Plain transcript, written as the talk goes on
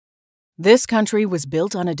This country was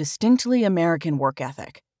built on a distinctly American work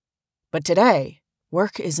ethic. But today,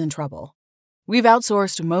 work is in trouble. We've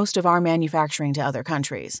outsourced most of our manufacturing to other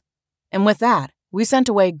countries. And with that, we sent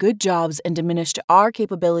away good jobs and diminished our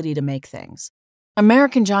capability to make things.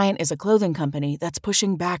 American Giant is a clothing company that's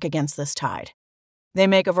pushing back against this tide. They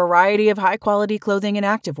make a variety of high-quality clothing and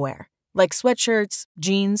activewear, like sweatshirts,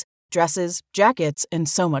 jeans, dresses, jackets, and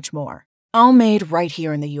so much more. All made right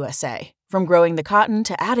here in the USA, from growing the cotton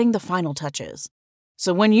to adding the final touches.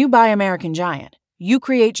 So when you buy American Giant, you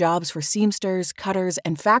create jobs for seamsters, cutters,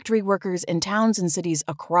 and factory workers in towns and cities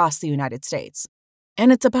across the United States.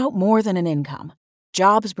 And it's about more than an income.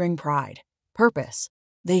 Jobs bring pride, purpose.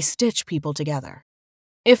 They stitch people together.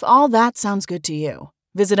 If all that sounds good to you,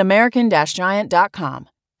 visit American-Giant.com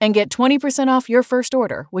and get 20% off your first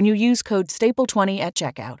order when you use code STAPLE20 at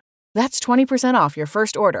checkout. That's 20% off your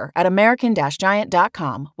first order at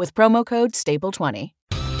American-Giant.com with promo code STAPLE20.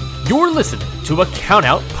 You're listening to a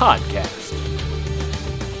Countout Podcast.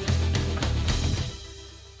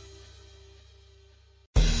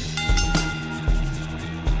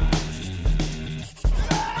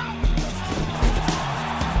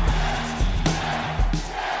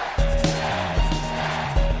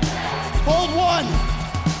 Hold one.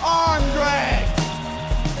 Arm drag.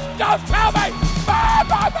 Don't tell me.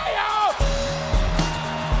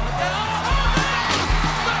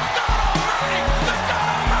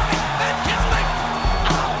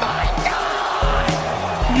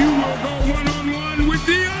 You will go one-on-one with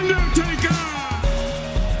The Undertaker!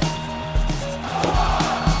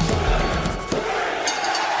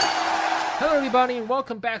 Hello, everybody, and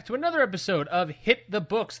welcome back to another episode of Hit the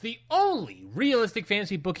Books, the only realistic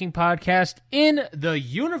fantasy booking podcast in the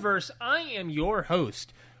universe. I am your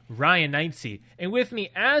host, Ryan Knightsey, and with me,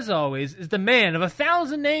 as always, is the man of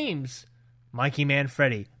 1,000 names, Mikey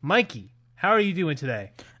Manfredi. Mikey, how are you doing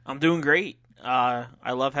today? I'm doing great.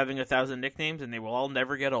 I love having 1,000 nicknames, and they will all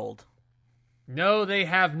never get old. No, they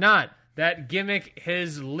have not. That gimmick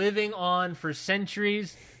is living on for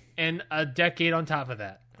centuries and a decade on top of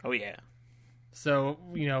that. Oh, yeah. So,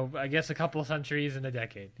 I guess a couple of centuries and a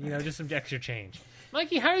decade. Just some extra change.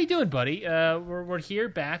 Mikey, how are you doing, buddy? We're here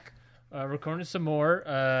back, recording some more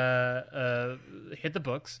Hit the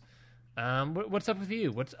Books. What's up with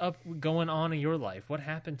you? What's up going on in your life? What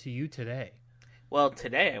happened to you today? Well,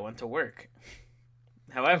 today I went to work.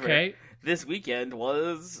 However, This weekend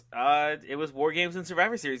was it was War Games and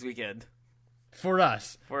Survivor Series weekend. For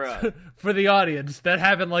us. For for the audience. That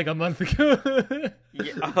happened like a month ago.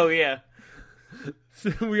 Yeah, oh, yeah.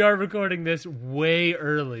 So we are recording this way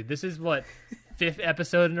early. This is what, 5th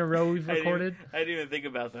episode in a row we've recorded? I didn't even think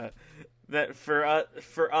about that. That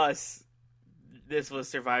for us, this was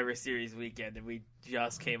Survivor Series weekend, and we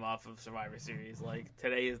just came off of Survivor Series. Like,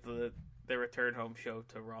 today is the return home show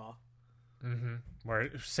to Raw. Mm-hmm.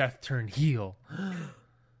 Where Seth turned heel.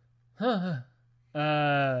 Yeah,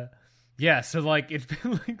 so like it's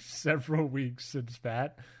been like several weeks since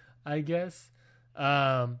that, I guess.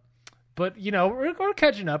 But we're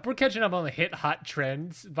catching up. We're catching up on the hit hot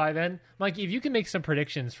trends by then. Mikey, if you can make some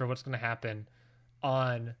predictions for what's going to happen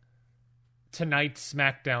on tonight's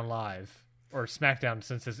SmackDown Live, or SmackDown,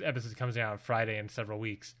 since this episode comes out on Friday in several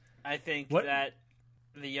weeks. I think that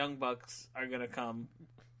the Young Bucks are going to come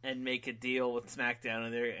and make a deal with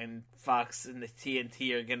SmackDown, and Fox and the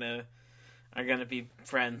TNT are gonna be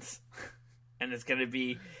friends, and it's gonna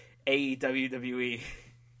be AEW WWE.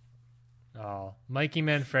 Oh, Mikey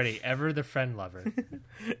Manfredi, ever the friend lover.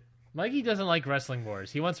 Mikey doesn't like Wrestling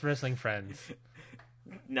Wars. He wants Wrestling Friends.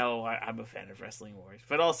 No, I'm a fan of Wrestling Wars,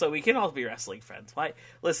 but also we can all be wrestling friends. Why?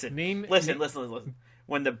 Listen.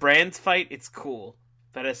 When the brands fight, it's cool,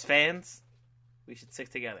 but as fans, we should stick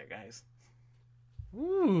together, guys.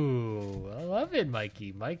 Ooh, I love it,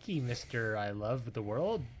 Mikey. Mikey, Mr. I love the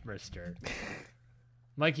world, Mister.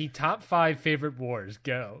 Mikey, top 5 favorite wars,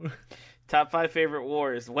 go. Top 5 favorite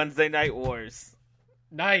wars, Wednesday Night Wars.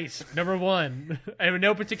 Nice. Number 1. In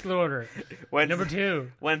no particular order. Number 2.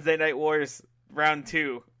 Wednesday Night Wars, round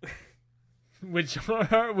 2. Which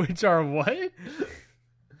are what?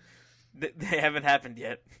 They haven't happened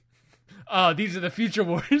yet. Oh, these are the future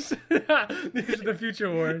wars. These are the future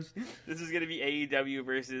wars. This is going to be AEW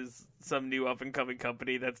versus some new up-and-coming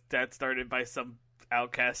company that's started by some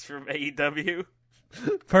outcast from AEW.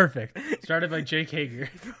 Perfect. Started by Jake Hager.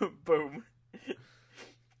 Boom.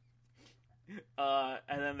 And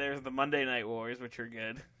then there's the Monday Night Wars, which are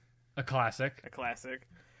good. A classic.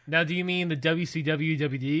 Now, do you mean the WCW,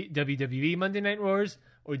 WWE Monday Night Wars,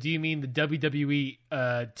 or do you mean the WWE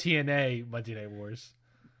TNA Monday Night Wars?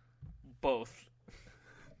 Both.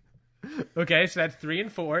 Okay, so that's 3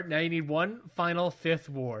 and 4. Now you need one final 5th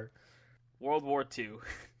war. World War II.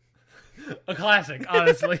 A classic,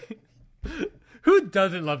 honestly. Who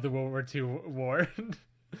doesn't love the World War II war?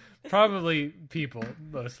 Probably people,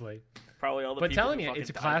 mostly. Probably all the But people telling who you, fucking it's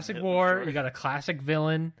a died classic in war. Hitler's You got a classic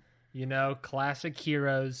villain, classic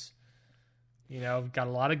heroes. Got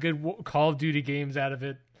a lot of good Call of Duty games out of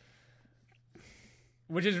it.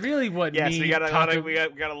 Which is really what Yes, we got a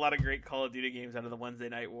lot of great Call of Duty games out of the Wednesday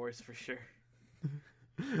Night Wars for sure.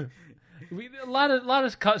 A lot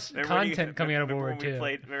of content coming out of World War II.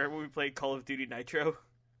 Remember when we played Call of Duty Nitro?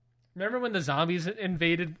 Remember when the zombies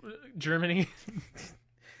invaded Germany?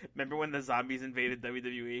 Remember when the zombies invaded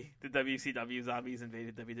WWE? The WCW zombies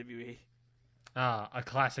invaded WWE. A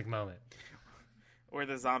classic moment. Or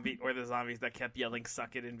the zombies that kept yelling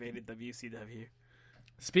 "suck it" invaded WCW.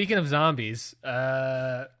 Speaking of zombies,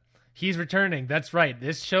 he's returning. That's right.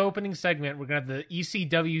 This show opening segment, we're gonna have the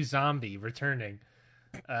ECW zombie returning.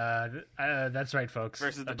 That's right, folks.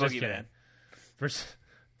 Versus the Just Boogeyman. kidding.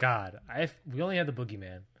 God, we only had the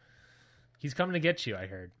Boogeyman. He's coming to get you. I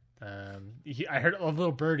heard. I heard a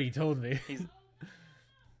little birdie told me.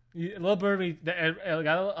 A little birdie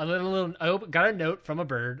got a note from a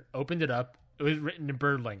bird. Opened it up. It was written in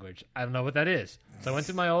bird language. I don't know what that is. So I went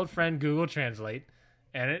to my old friend Google Translate,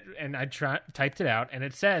 and I typed it out, and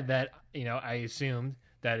it said that I assumed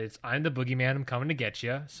that it's "I'm the Boogeyman. I'm coming to get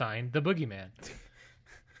you." Signed, the Boogeyman.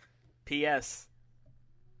 P.S.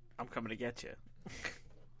 I'm coming to get you.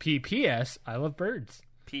 P.P.S. I love birds.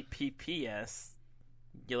 P.P.P.S.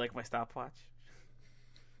 You like my stopwatch?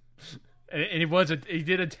 And he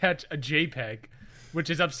did attach a JPEG, which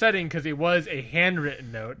is upsetting because it was a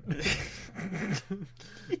handwritten note.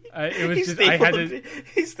 It was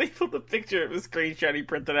he stapled the picture of a screenshot he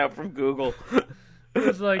printed out from Google. It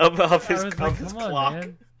was like of his come clock. on,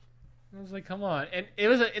 man. I was like, come on. And it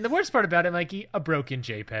was and the worst part about it, Mikey, a broken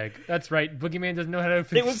JPEG. That's right. Boogeyman doesn't know how to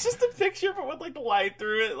fix. It was just a picture, but with like the line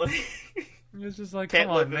through it. Like, it was just like, can't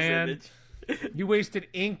come on, look this man. image. You wasted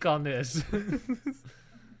ink on this.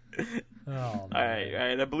 Oh, all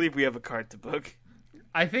right. I believe we have a card to book.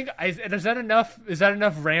 I think is that enough? Is that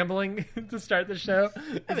enough rambling to start the show?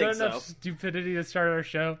 Is that enough so. stupidity to start our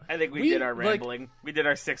show? I think we did our rambling. We did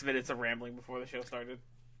our 6 minutes of rambling before the show started.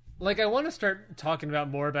 I want to start talking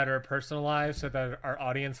more about our personal lives so that our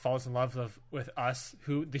audience falls in love with us,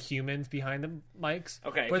 the humans behind the mics.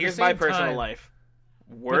 Okay, but here's my personal life: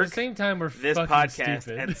 work. But at the same time, we're this fucking podcast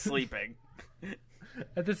stupid. and sleeping.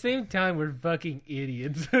 At the same time, we're fucking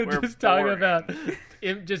idiots. We're just talking boring. about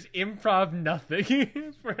just improv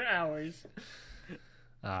nothing for hours.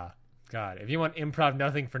 God, if you want improv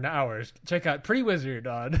nothing for hours, check out Pretty Wizard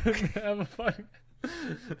on. Have a fun.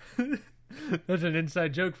 That's an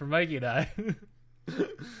inside joke for Mikey and I.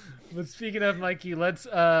 But speaking of Mikey, let's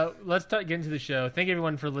get into the show. Thank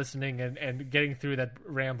everyone for listening and getting through that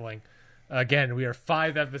rambling. Again, we are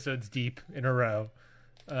 5 episodes deep in a row.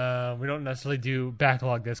 We don't necessarily do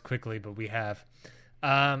backlog this quickly, but we have.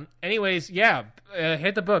 Anyways,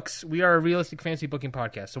 hit the books. We are a realistic fantasy booking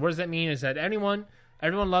podcast. So what does that mean is that everyone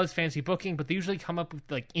loves fantasy booking, but they usually come up with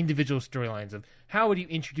individual storylines of how would you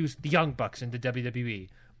introduce the Young Bucks into WWE,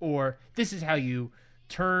 or this is how do you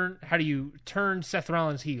turn Seth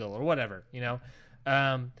Rollins heel, or whatever.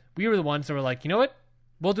 We were the ones that were like, you know what?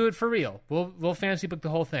 We'll do it for real. We'll fantasy book the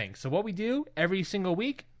whole thing. So what we do every single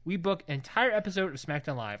week, we book an entire episode of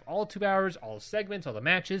SmackDown Live, all 2 hours, all segments, all the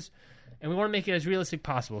matches, and we want to make it as realistic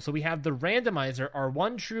possible. So we have the randomizer, our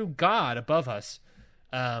one true god above us,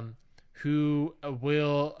 who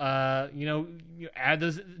will, add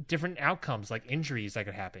those different outcomes like injuries that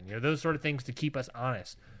could happen, those sort of things to keep us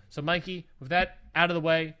honest. So Mikey, with that out of the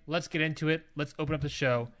way, let's get into it. Let's open up the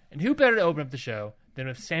show. And who better to open up the show than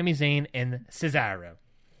with Sami Zayn and Cesaro?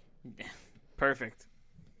 Perfect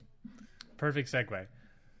segue.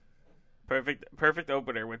 Perfect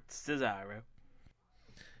opener with Cesaro.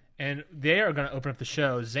 And they are going to open up the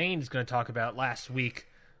show. Zayn is going to talk about last week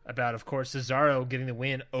about, of course, Cesaro getting the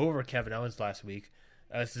win over Kevin Owens last week.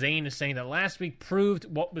 Zayn is saying that last week proved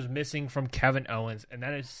what was missing from Kevin Owens, and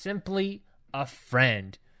that is simply a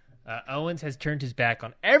friend. Owens has turned his back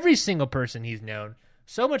on every single person he's known,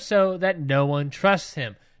 so much so that no one trusts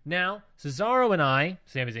him. Now, Cesaro and I,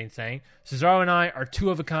 Sami Zayn saying, Cesaro and I are 2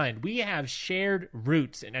 of a kind. We have shared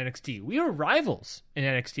roots in NXT. We were rivals in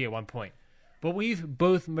NXT at one point. But we've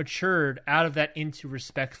both matured out of that into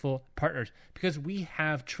respectful partners because we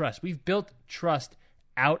have trust. We've built trust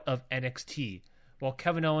out of NXT, while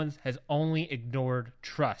Kevin Owens has only ignored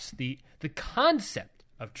trust. The concept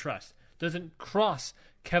of trust doesn't cross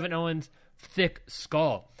Kevin Owens' thick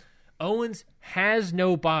skull. Owens has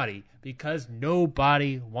no body because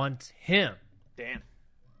nobody wants him. Damn.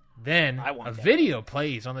 Then a video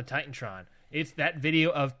plays on the Titantron It's that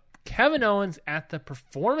video of Kevin Owens at the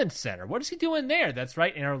Performance Center. What is he doing there? That's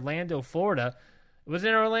right, in Orlando, Florida. Was it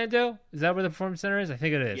in Orlando? Is that where the Performance Center is? I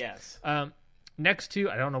think it is. Yes. Next to,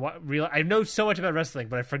 I don't know what real. I know so much about wrestling,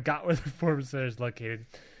 but I forgot where the Performance Center is located.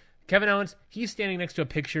 Kevin Owens, he's standing next to a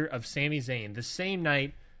picture of Sami Zayn the same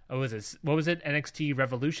night. What was it? NXT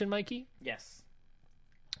Revolution, Mikey? Yes.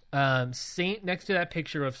 Next to that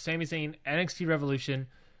picture of Sami Zayn, NXT Revolution,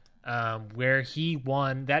 where he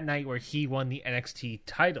won that night, where he won the NXT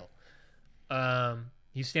title.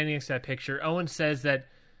 He's standing next to that picture. Owens says that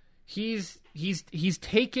he's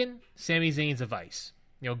taken Sami Zayn's advice,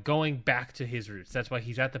 going back to his roots. That's why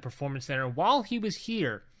he's at the Performance Center. While he was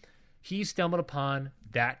here, he stumbled upon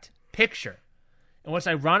that picture. And what's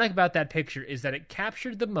ironic about that picture is that it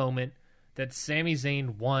captured the moment that Sami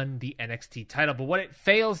Zayn won the NXT title. But what it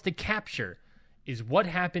fails to capture is what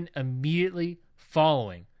happened immediately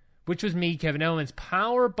following, which was me, Kevin Owens,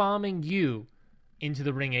 power bombing you into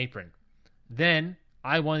the ring apron. Then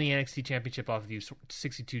I won the NXT Championship off of you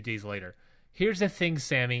 62 days later. Here's the thing,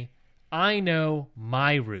 Sammy. I know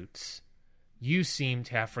my roots. You seem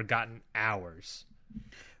to have forgotten ours.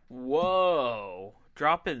 Whoa.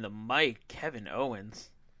 Dropping the mic, Kevin Owens.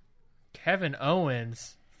 Kevin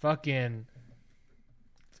Owens, fucking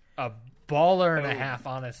a baller and a half,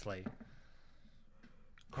 honestly.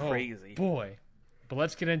 Crazy. Oh, boy. But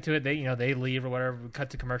let's get into it. They leave or whatever. We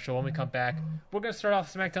cut to commercial. When we come back, we're going to start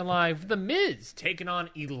off SmackDown Live with The Miz taking on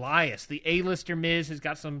Elias. The A-lister Miz has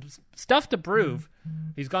got some stuff to prove.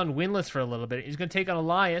 He's gone winless for a little bit. He's going to take on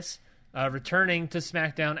Elias, returning to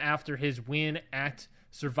SmackDown after his win at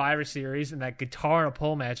Survivor Series in that guitar and a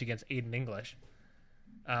pole match against Aiden English.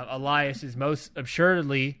 Elias is most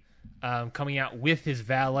assuredly coming out with his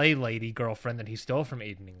valet lady girlfriend that he stole from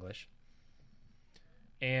Aiden English.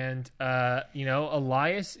 And,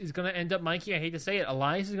 Elias is going to end up, Mikey, I hate to say it,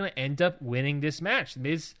 Elias is going to end up winning this match.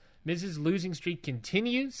 Miz's losing streak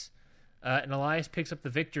continues, and Elias picks up the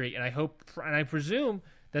victory. And I presume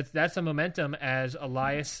that's a momentum as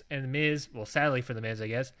Elias and Miz, well, sadly for the Miz, I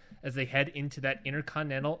guess, as they head into that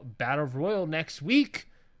Intercontinental Battle Royal next week,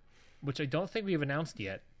 which I don't think we've announced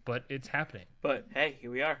yet, but it's happening. But, hey,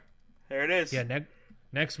 here we are. There it is. Yeah,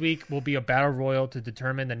 next week will be a Battle Royal to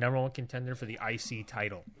determine the number one contender for the IC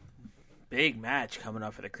title. Big match coming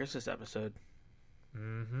up for the Christmas episode.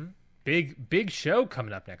 Mm-hmm. Big show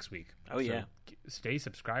coming up next week. Oh, yeah. Stay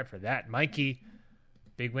subscribed for that. Mikey,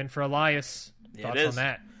 big win for Elias. Yeah, Thoughts on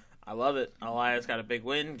that? I love it. Elias got a big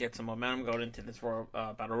win, get some momentum going into this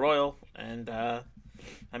Battle Royal, and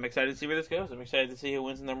I'm excited to see where this goes. I'm excited to see who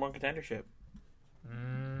wins the number one contendership.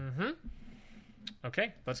 Mm-hmm.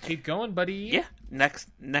 Okay, let's keep going, buddy. Yeah.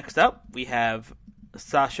 Next up, we have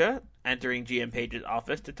Sasha entering GM Paige's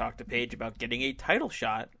office to talk to Paige about getting a title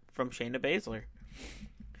shot from Shayna Baszler.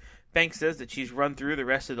 Banks says that she's run through the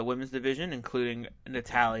rest of the women's division, including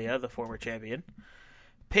Natalya, the former champion.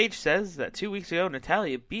 Paige says that 2 weeks ago,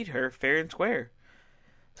 Natalya beat her fair and square.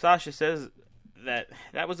 Sasha says that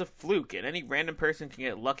was a fluke, and any random person can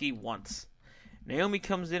get lucky once. Naomi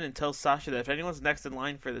comes in and tells Sasha that if anyone's next in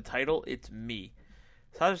line for the title, it's me.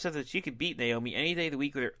 Sasha says that she could beat Naomi any day of the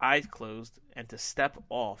week with her eyes closed and to step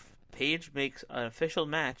off. Paige makes an official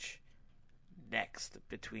match next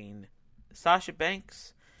between Sasha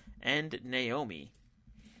Banks and Naomi,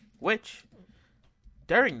 which,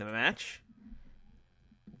 during the match...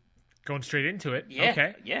 Going straight into it. Yeah,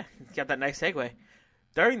 okay. Yeah, got that nice segue.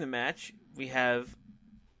 During the match, we have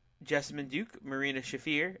Jessamine Duke, Marina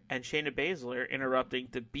Shafir, and Shayna Baszler interrupting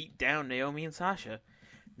to beat down Naomi and Sasha.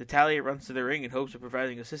 Natalya runs to the ring in hopes of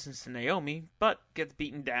providing assistance to Naomi, but gets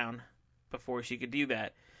beaten down before she could do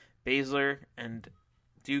that. Baszler and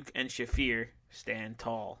Duke and Shafir stand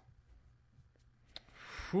tall.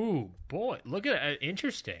 Ooh, boy. Look at it.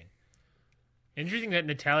 Interesting. Interesting that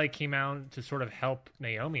Natalya came out to sort of help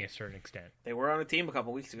Naomi to a certain extent. They were on a team a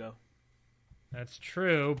couple weeks ago. That's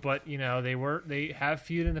true, but they have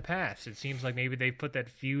feud in the past. It seems like maybe they put that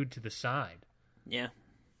feud to the side. Yeah,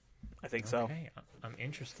 I think so. Okay, I'm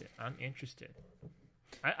interested.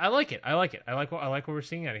 I like it. I like what we're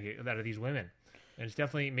seeing out of these women, and it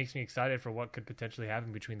definitely makes me excited for what could potentially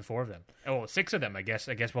happen between the four of them. Oh, well, 6 of them, I guess.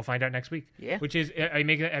 I guess we'll find out next week. Yeah. Which is,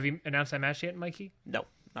 have you announced that match yet, Mikey? No,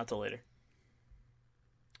 not till later.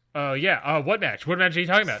 Oh, yeah. What match? What match are you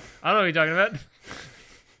talking about? I don't know what you're talking about.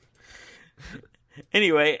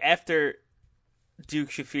 Anyway, after Duke,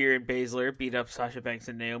 Shafir, and Baszler beat up Sasha Banks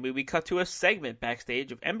and Naomi, we cut to a segment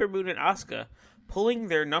backstage of Ember Moon and Asuka pulling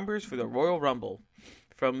their numbers for the Royal Rumble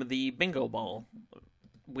from the bingo ball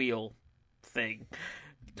wheel thing.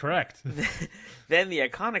 Correct. Then the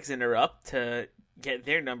Iconics interrupt to get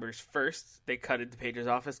their numbers first. They cut into Paige's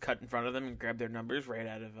office, cut in front of them, and grab their numbers right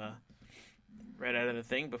out of the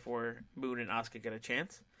thing before Moon and Asuka get a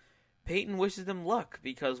chance. Peyton wishes them luck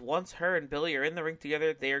because once her and Billy are in the ring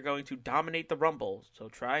together, they are going to dominate the Rumble. So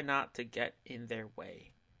try not to get in their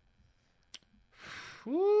way.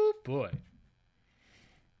 Ooh, boy.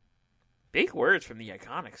 Big words from the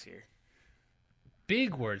Iconics here.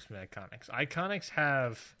 Big words from the Iconics. Iconics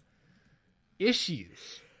have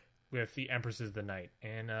issues with the Empresses of the Night,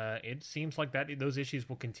 and it seems like those issues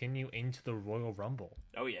will continue into the Royal Rumble.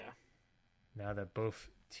 Oh, yeah. Now that both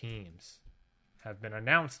teams have been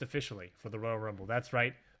announced officially for the Royal Rumble. That's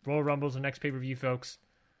right. Royal Rumble's the next pay-per-view, folks.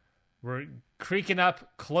 We're creaking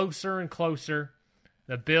up closer and closer.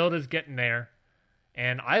 The build is getting there.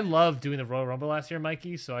 And I loved doing the Royal Rumble last year,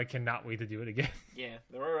 Mikey, so I cannot wait to do it again. Yeah,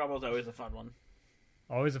 the Royal Rumble's always a fun one.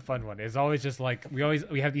 Always a fun one. It's always just like,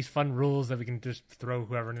 we have these fun rules that we can just throw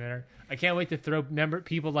whoever in there. I can't wait to throw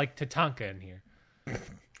people like Tatanka in here.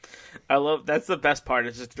 That's the best part,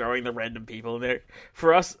 is just throwing the random people in there.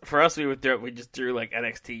 For us we just threw like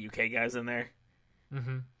NXT UK guys in there.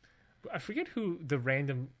 Mm-hmm. I forget who the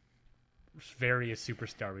random various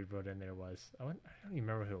superstar we brought in there was. I don't even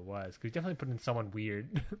remember who it was, because we definitely put in someone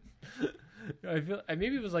weird.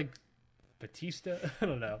 Maybe it was like Batista. I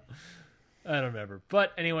don't know. I don't remember.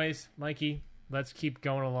 But anyways, Mikey, let's keep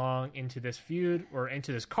going along into this feud, or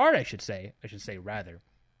into this card, I should say rather.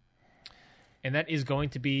 And that is going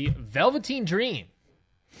to be Velveteen Dream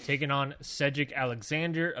taking on Cedric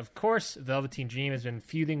Alexander. Of course, Velveteen Dream has been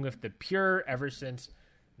feuding with the Pure ever since,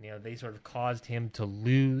 they sort of caused him to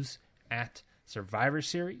lose at Survivor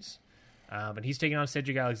Series. But he's taking on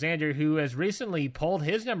Cedric Alexander, who has recently pulled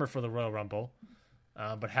his number for the Royal Rumble,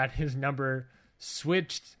 but had his number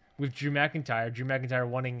switched with Drew McIntyre. Drew McIntyre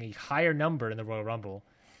wanting a higher number in the Royal Rumble,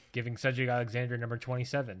 giving Cedric Alexander number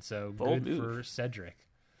 27. So bold good move for Cedric.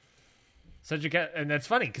 And that's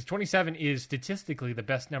funny because 27 is statistically the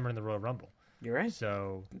best number in the Royal Rumble. You're right.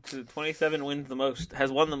 So 27 wins the most,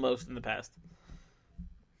 has won the most in the past.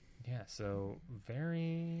 Yeah, so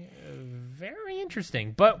very, very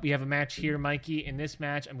interesting. But we have a match here, Mikey. In this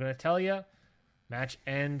match, I'm going to tell you, match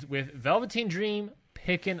ends with Velveteen Dream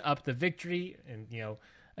picking up the victory. And,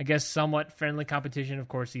 I guess somewhat friendly competition. Of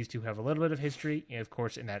course, these two have a little bit of history. And, of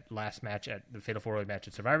course, in that last match at the Fatal 4-Way match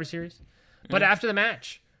at Survivor Series. But after the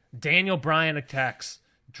match, Daniel Bryan attacks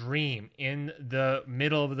Dream in the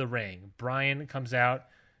middle of the ring. Bryan comes out,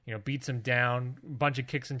 beats him down, a bunch of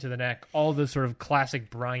kicks into the neck, all the sort of classic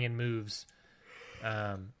Bryan moves.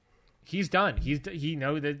 He's done.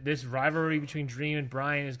 That this rivalry between Dream and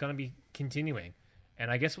Bryan is going to be continuing. And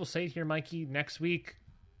I guess we'll say here, Mikey, next week,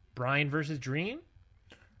 Bryan versus Dream.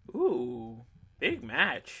 Ooh, big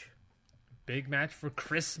match. Big match for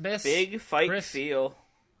Christmas. Big fight feel.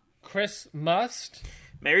 Chris must.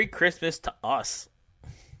 Merry Christmas to us.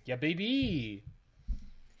 Yeah, baby.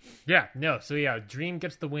 Yeah, no. So, yeah, Dream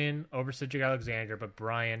gets the win over Cedric Alexander, but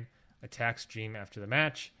Bryan attacks Dream after the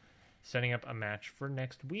match, setting up a match for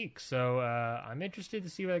next week. So, I'm interested to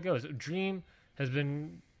see where that goes. Dream has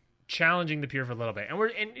been challenging the Pure for a little bit.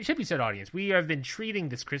 And it should be said, audience, we have been treating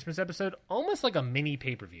this Christmas episode almost like a mini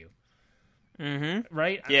pay-per-view. Mm-hmm.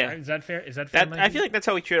 Right? Yeah. Is that fair? Mikey? I feel like that's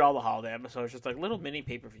how we treat all the holiday episodes, just like little mini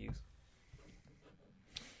pay-per-views.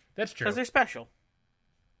 That's true. Because they're special.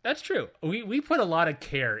 That's true. We put a lot of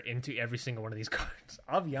care into every single one of these cards.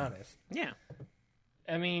 I'll be honest. Yeah.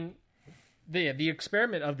 I mean, the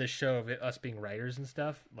experiment of this show, of us being writers and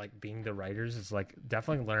stuff, like being the writers, is like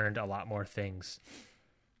definitely learned a lot more things.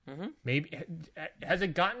 Mm-hmm. Maybe has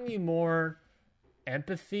it gotten you more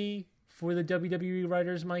empathy for the WWE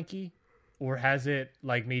writers, Mikey, or has it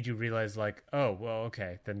like made you realize like, oh well,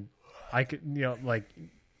 okay, then I could, like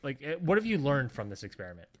what have you learned from this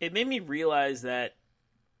experiment? It made me realize that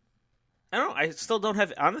I don't know. I still don't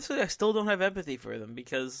have empathy for them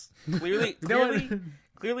because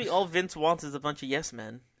clearly all Vince wants is a bunch of yes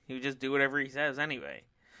men who just do whatever he says anyway.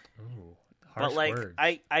 Ooh, harsh but words.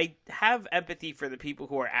 I have empathy for the people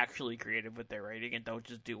who are actually creative with their writing and don't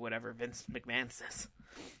just do whatever Vince McMahon says.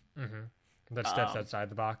 Mm-hmm. That steps outside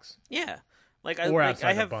the box. Yeah, I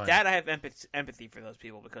have empathy for those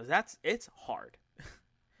people because it's hard.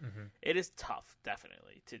 Mm-hmm. It is tough,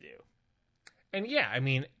 definitely, to do. And yeah, I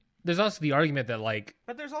mean, there's also the argument that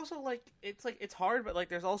but there's also it's hard, but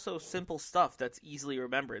there's also simple stuff that's easily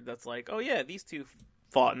remembered. That's like, oh yeah, these two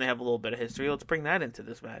fought and they have a little bit of history. Let's bring that into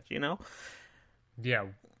this match, Yeah,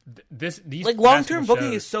 these long-term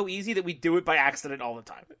booking is so easy that we do it by accident all the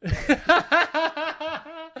time.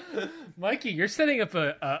 Mikey, you're setting up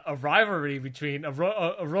a rivalry between a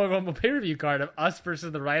Royal Rumble pay-per-view card of us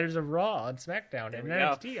versus the writers of Raw and SmackDown and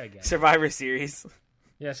NXT, I guess. Survivor Series.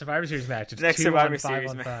 Yeah, Survivor Series match. It's Next 2 Survivor on 5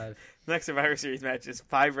 Series on match. 5. Next Survivor Series match is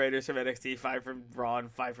 5 writers from NXT, 5 from Raw,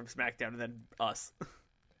 and 5 from SmackDown, and then us.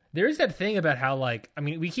 There is that thing about how, like, I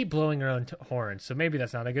mean, we keep blowing our own horns, so maybe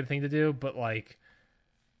that's not a good thing to do, but, like,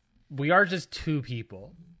 we are just 2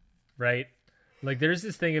 people, right? Like, there's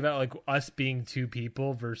this thing about, like, us being 2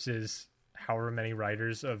 people versus however many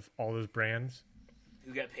writers of all those brands.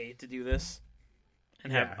 Who get paid to do this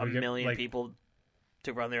and Yeah, have who a get, million like- people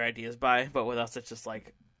to run their ideas by, but with us, it's just,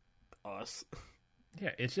 like, us. Yeah,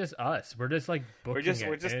 it's just us. We're just, like, booking We're just it,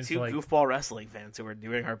 and it's 2 like, goofball wrestling fans who are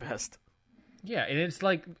doing our best. Yeah, and it's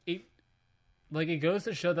like it goes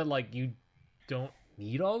to show that, like, you don't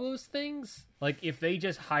need all those things. Like, if they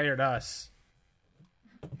just hired us,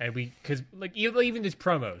 and because, like, even these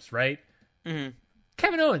promos, right? Mm-hmm.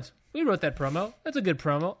 Kevin Owens, we wrote that promo. That's a good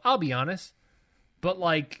promo. I'll be honest, but,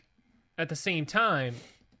 like, at the same time,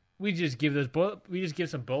 we just give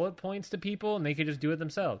some bullet points to people, and they can just do it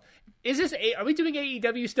themselves. Are we doing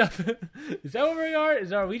AEW stuff? Is that what we are?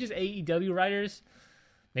 Are we just AEW writers?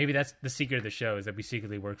 Maybe that's the secret of the show, is that we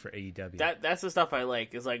secretly work for AEW. That's the stuff I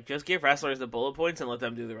like, is, like, just give wrestlers the bullet points and let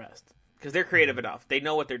them do the rest. Because they're creative enough. They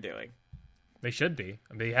know what they're doing. They should be.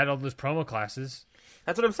 I mean, they had all those promo classes.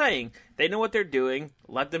 That's what I'm saying. They know what they're doing.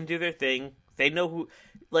 Let them do their thing. They know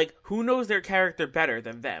who knows their character better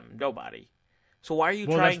than them? Nobody. So why are you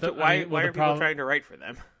why are people trying to write for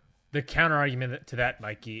them? The counter argument to that,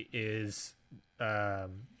 Mikey, is the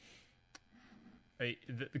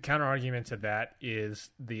counter argument to that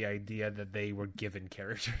is the idea that they were given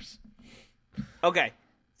characters. Okay,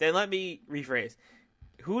 then let me rephrase.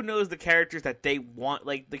 Who knows the characters that they want,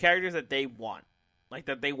 like the characters that they want, like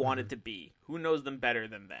that they want it to be? Who knows them better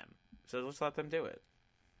than them? So let's let them do it.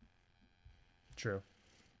 True.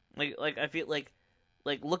 Like I feel like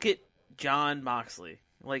look at Jon Moxley.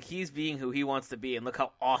 Like, he's being who he wants to be, and look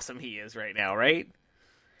how awesome he is right now, right?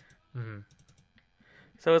 Mm-hmm.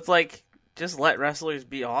 So it's like, just let wrestlers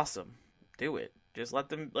be awesome. Do it. Just let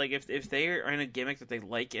them, like, if they are in a gimmick that they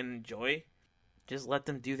like and enjoy, just let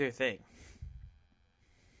them do their thing.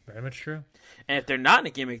 Very much true. And if they're not in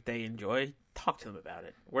a gimmick they enjoy, talk to them about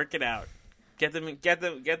it. Work it out. Get them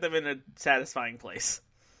in a satisfying place.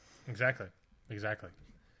 Exactly.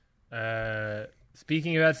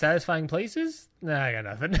 Speaking about satisfying places, nah, I got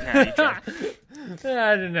nothing. Nah, you tried.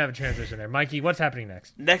 I didn't have a transition there. Mikey, what's happening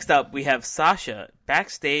next? Next up, we have Sasha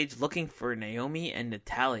backstage looking for Naomi and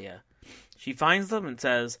Natalya. She finds them and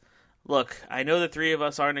says, "Look, I know the 3 of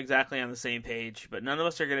us aren't exactly on the same page, but none of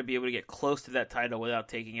us are going to be able to get close to that title without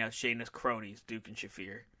taking out Shayna's cronies, Duke and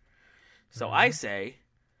Shafir. So I say,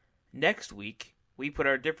 next week, we put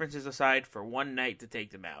our differences aside for one night to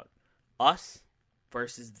take them out. Us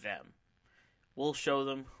versus them. We'll show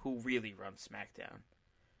them who really runs SmackDown."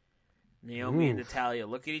 Naomi and Natalya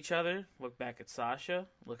look at each other, look back at Sasha,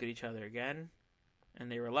 look at each other again, and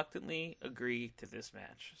they reluctantly agree to this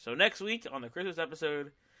match. So next week on the Christmas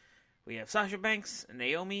episode, we have Sasha Banks,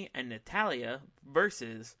 Naomi, and Natalya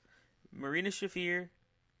versus Marina Shafir,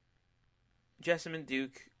 Jessamine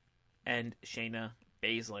Duke, and Shayna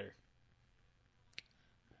Baszler.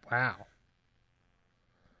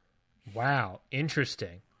 Wow.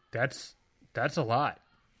 Interesting. That's a lot.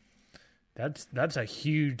 That's a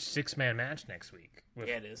huge 6-man match next week. With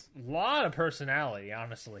Yeah, it is. a lot of personality,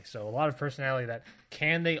 honestly. So a lot of personality that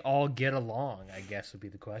can they all get along, I guess, would be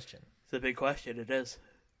the question. It's a big question. It is.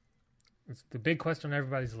 It's the big question on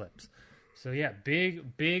everybody's lips. So yeah, big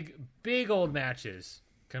old matches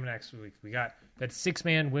coming next week. We got that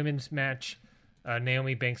 6-man women's match,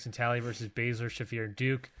 Naomi, Banks, and Natalya versus Baszler, Shafir, and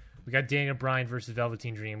Duke. We got Daniel Bryan versus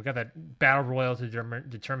Velveteen Dream. We got that Battle Royal to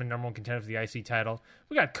determine number 1 contender for the IC title.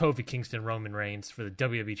 We got Kofi Kingston, Roman Reigns for the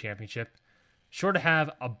WWE Championship. Sure to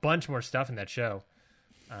have a bunch more stuff in that show.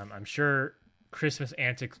 I'm sure Christmas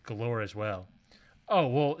antics galore as well. Oh,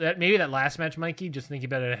 well, maybe that last match, Mikey, just thinking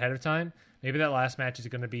about it ahead of time, maybe that last match is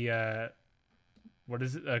going to be a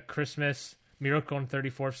Christmas Miracle on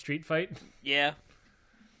 34th Street fight? Yeah.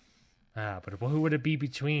 But who would it be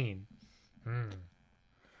between?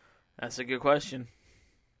 That's a good question.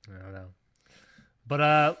 I don't know.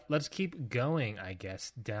 But let's keep going, I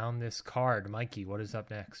guess, down this card. Mikey, what is up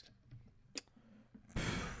next?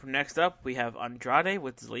 Next up, we have Andrade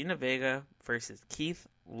with Zelina Vega versus Keith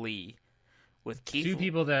Lee. With Keith 2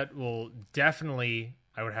 people that will definitely,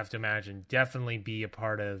 I would have to imagine, definitely be a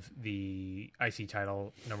part of the IC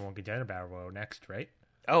title number 1 contender battle royal next, right?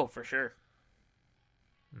 Oh, for sure.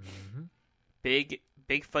 Mm-hmm. Big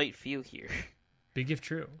fight feel here. Big if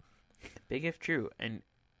true. Big if true. And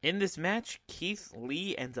In this match, Keith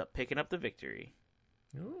Lee ends up picking up the victory.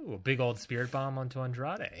 Ooh, a big old spirit bomb onto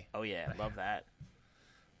Andrade. Oh yeah, love that.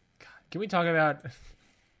 Can we talk about?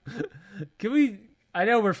 Can we? I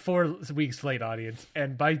know we're 4 weeks late, audience,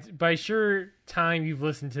 and by sure time you've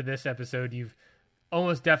listened to this episode, you've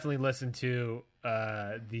almost definitely listened to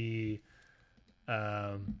a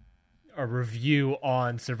review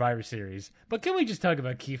on Survivor Series. But can we just talk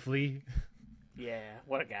about Keith Lee? Yeah,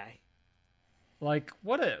 what a guy. Like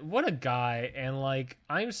what a guy, and like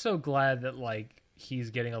I'm so glad that like he's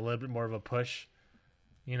getting a little bit more of a push.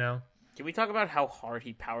 You know? Can we talk about how hard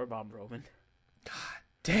he powerbombed Roman? God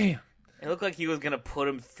damn. It looked like he was gonna put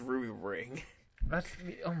him through the ring.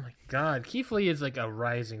 Oh my god, Keith Lee is like a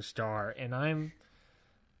rising star, and I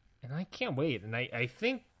can't wait. And I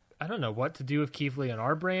think I don't know what to do with Keith Lee on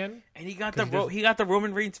our brand. And he got the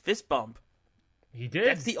Roman Reigns fist bump. He did.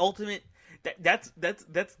 That's the ultimate. That's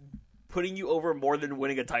putting you over more than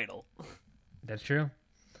winning a title. That's true.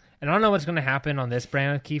 And I don't know what's going to happen on this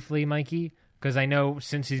brand with Keith Lee, Mikey, because I know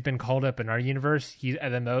since he's been called up in our universe, he's at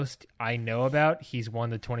the most I know about, he's won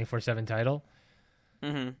the 24/7 title.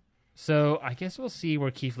 Mm-hmm. So I guess we'll see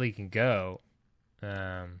where Keith Lee can go.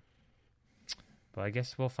 But I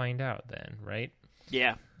guess we'll find out then, right?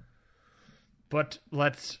 Yeah. But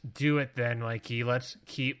let's do it then, Mikey. Let's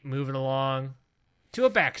keep moving along to a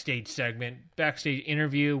backstage segment, backstage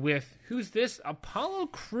interview with, who's this? Apollo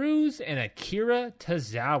Crews and Akira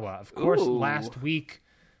Tozawa. Of course, last week,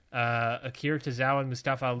 Akira Tozawa and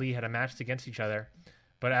Mustafa Ali had a match against each other.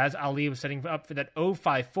 But as Ali was setting up for that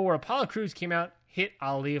 054, Apollo Crews came out, hit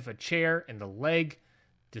Ali with a chair in the leg.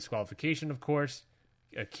 Disqualification, of course.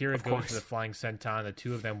 Akira goes for the flying senton. The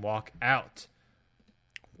two of them walk out.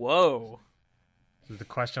 Whoa. This is the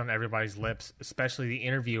question on everybody's lips, especially the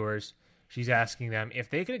interviewers. She's asking them if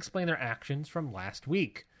they can explain their actions from last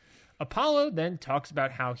week. Apollo then talks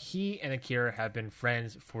about how he and Akira have been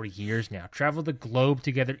friends for years now, traveled the globe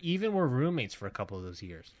together, even were roommates for a couple of those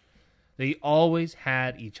years. They always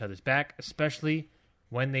had each other's back, especially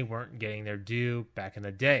when they weren't getting their due back in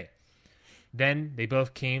the day. Then they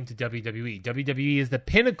both came to WWE. WWE is the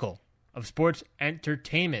pinnacle of sports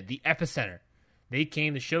entertainment, the epicenter. They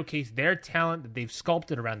came to showcase their talent that they've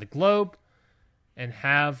sculpted around the globe and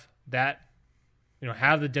have that,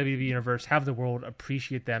 have the WWE Universe, have the world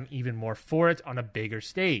appreciate them even more for it on a bigger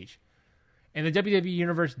stage. And the WWE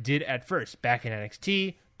Universe did at first, back in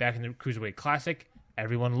NXT, back in the Cruiserweight Classic.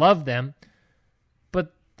 Everyone loved them.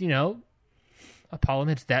 But, Apollo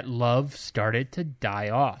admits that love started to die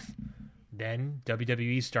off. Then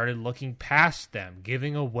WWE started looking past them,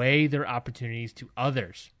 giving away their opportunities to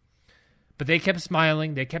others. But they kept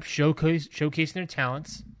smiling, they kept showcasing their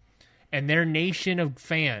talents, and their nation of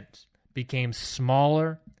fans became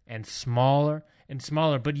smaller and smaller and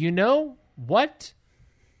smaller. But you know what?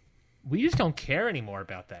 We just don't care anymore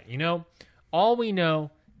about that. All we know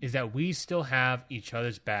is that we still have each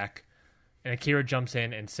other's back. And Akira jumps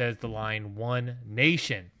in and says the line, "One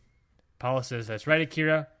nation." Apollo says, "That's right,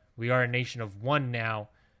 Akira. We are a nation of one now,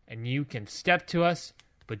 and you can step to us.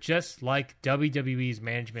 But just like WWE's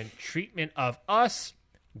management treatment of us,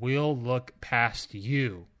 we'll look past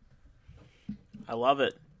you." I love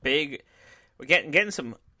it. Big. We're getting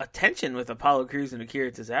some attention with Apollo Crews and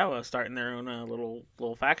Akira Tozawa starting their own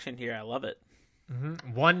little faction here. I love it.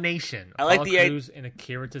 Mm-hmm. One nation. I like Apollo Crews and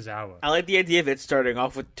Akira Tozawa. I like the idea of it starting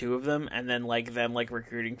off with two of them, and then them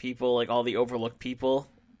recruiting people, like all the overlooked people,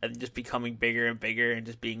 and just becoming bigger and bigger, and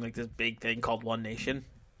just being like this big thing called One Nation.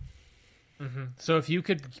 Mm-hmm. So if you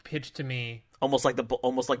could pitch to me,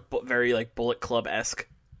 very like Bullet Club-esque.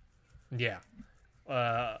 Yeah.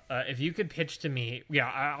 If you could pitch to me,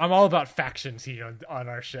 I'm all about factions here on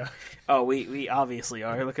our show. Oh, we obviously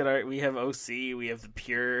are. Look at we have OC, we have the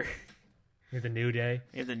Pure, we have the New Day.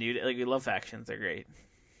 We have the New Day. Like, we love factions; they're great.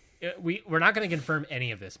 We're not going to confirm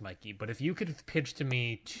any of this, Mikey. But if you could pitch to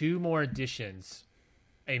me 2 more additions,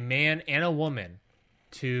 a man and a woman,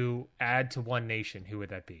 to add to One Nation, who would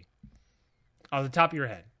that be? Off the top of your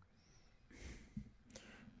head.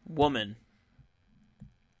 Woman.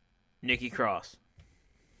 Nikki Cross.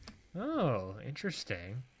 Oh,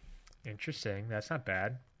 interesting. That's not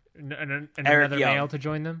bad. And Eric another Young. male to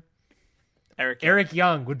join them? Eric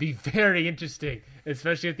Young would be very interesting,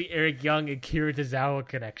 especially with the Eric Young and Akira Tozawa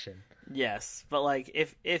connection. Yes, but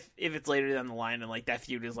if it's later down the line and that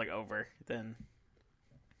feud is over, then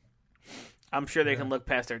I'm sure they can look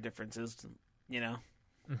past their differences.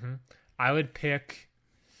 Mm-hmm. I would pick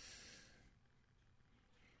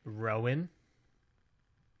Rowan.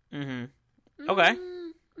 Mm-hmm. Okay.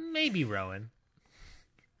 Maybe Rowan.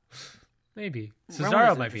 Maybe. Rowan's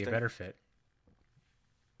Cesaro might be a better fit.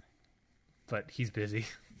 but he's busy.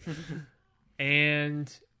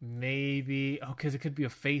 And maybe, because it could be a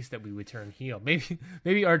face that we would turn heel.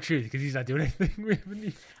 Maybe R-Truth, because he's not doing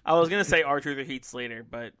anything. I was going to say R-Truth or Heath Slater,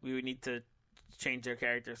 but we would need to change their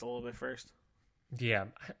characters a little bit first. Yeah,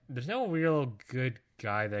 there's no real good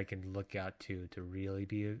guy that I can look out to really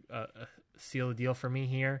be a seal the deal for me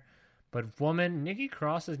here. But woman, Nikki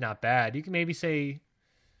Cross is not bad. You can maybe say,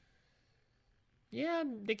 yeah,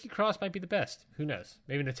 Nikki Cross might be the best. Who knows?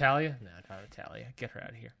 Maybe Natalya? No, not Natalya. Get her out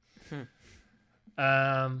of here.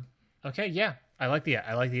 Okay, yeah, I like the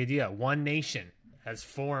idea. One Nation has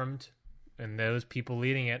formed, and those people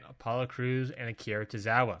leading it, Apollo Crews and Akira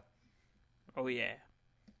Tozawa. Oh yeah.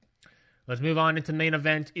 Let's move on into the main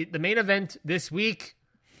event. The main event this week,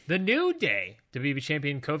 The New Day, WWE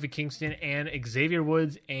Champion Kofi Kingston and Xavier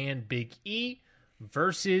Woods and Big E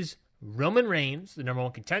versus Roman Reigns, the number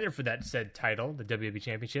one contender for that said title, the WWE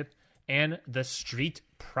Championship, and the Street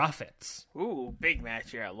Profits. Ooh, big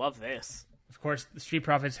match here. I love this. Of course, the Street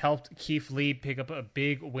Profits helped Keith Lee pick up a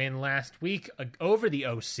big win last week over the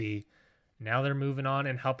OC. Now they're moving on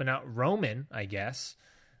and helping out Roman, I guess,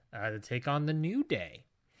 to take on the New Day.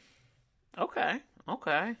 Okay.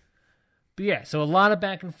 But yeah, so a lot of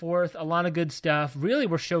back and forth, a lot of good stuff. Really,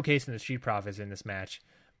 we're showcasing the Street Profits in this match.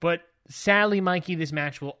 But sadly, Mikey, this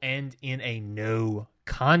match will end in a no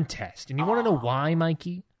contest. And you want to know why,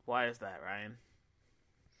 Mikey? Why is that, Ryan?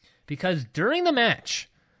 Because during the match,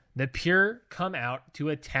 the Pure come out to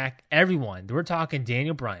attack everyone. We're talking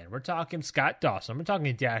Daniel Bryan. We're talking Scott Dawson. We're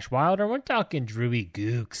talking Dash Wilder. We're talking Drewy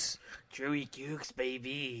Gooks. Drewy Gooks,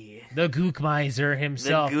 baby. The Gook Miser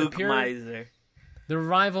himself. The Gook Miser. The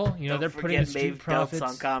rival, they're putting the Street Maeve Profits Delts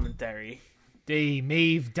on commentary.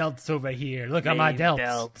 Maeve Delts over here. Look at my Delts.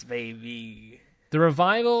 Delts, baby. The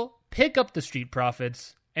Revival pick up the Street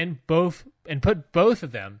Profits and put both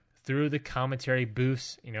of them through the commentary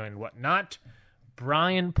booths, and whatnot.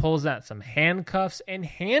 Bryan pulls out some handcuffs and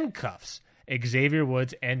handcuffs Xavier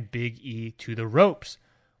Woods and Big E to the ropes,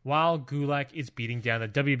 while Gulak is beating down the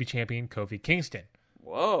WWE Champion Kofi Kingston.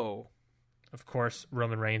 Whoa. Of course,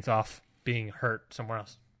 Roman Reigns off being hurt somewhere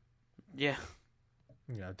else. Yeah.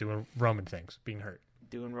 Doing Roman things, being hurt.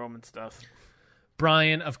 Doing Roman stuff.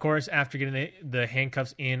 Bryan, of course, after getting the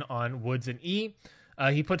handcuffs in on Woods and E,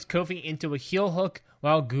 he puts Kofi into a heel hook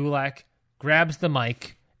while Gulak grabs the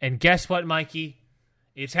mic. And guess what, Mikey?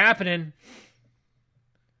 It's happening.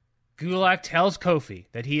 Gulak tells Kofi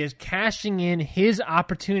that he is cashing in his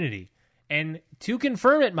opportunity. And to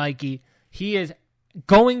confirm it, Mikey, he is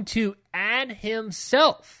going to add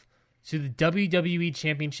himself to the WWE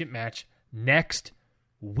Championship match next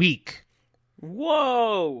week.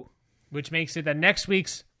 Whoa! Which makes it that next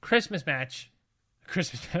week's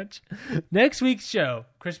next week's show,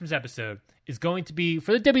 Christmas episode, is going to be,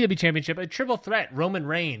 for the WWE Championship, a triple threat. Roman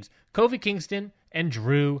Reigns, Kofi Kingston, and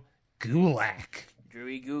Drew Gulak.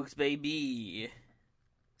 Drewy Gooks, baby.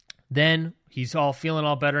 Then, he's all feeling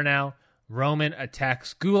all better now. Roman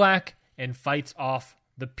attacks Gulak and fights off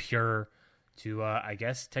the Pure to, I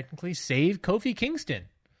guess, technically save Kofi Kingston.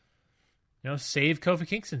 Save Kofi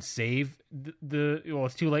Kingston. Save well,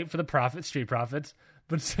 it's too late for the Street Profits,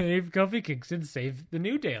 but save Kofi Kingston, save the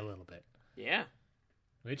New Day a little bit. Yeah.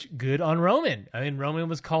 Which, good on Roman. I mean, Roman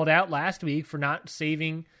was called out last week for not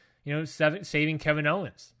saving, saving Kevin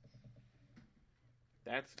Owens.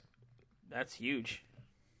 That's huge.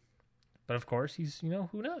 But of course, he's,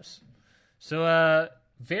 who knows? So,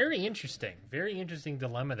 very interesting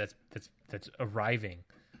dilemma that's arriving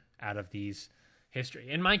out of these history.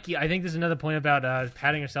 And Mikey, I think there's another point about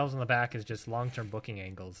patting ourselves on the back is just long-term booking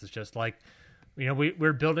angles. It's just like,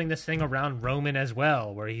 we're building this thing around Roman as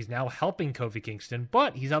well, where he's now helping Kofi Kingston,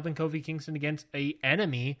 but he's helping Kofi Kingston against a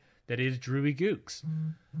enemy that is Drewy Gooks.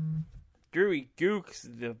 Drewy Gooks,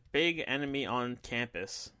 the big enemy on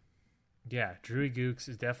campus. Yeah, Drewy Gooks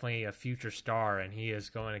is definitely a future star, and he is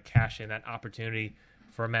going to cash in that opportunity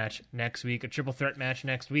for a match next week, a triple threat match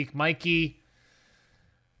next week. Mikey,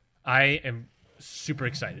 I am super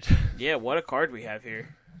excited. Yeah, what a card we have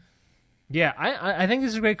here. Yeah, I think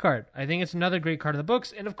this is a great card. I think it's another great card in the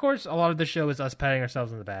books. And, of course, a lot of the show is us patting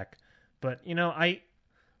ourselves on the back. But, I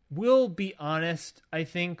will be honest, I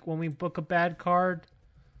think, when we book a bad card,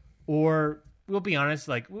 or we'll be honest,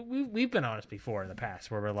 like, we've been honest before in the past,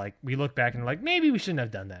 where we're like, we look back and we're like, maybe we shouldn't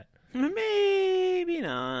have done that. Maybe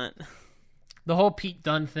not. The whole Pete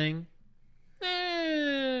Dunne thing,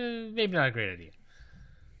 maybe not a great idea,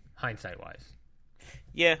 hindsight-wise.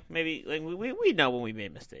 Yeah, maybe like we know when we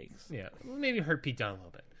made mistakes. Yeah, maybe hurt Pete Dunne a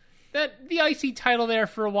little bit. The IC title there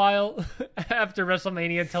for a while after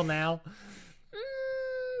WrestleMania till now,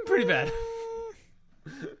 pretty bad.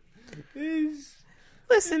 A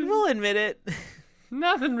Listen, we'll admit it.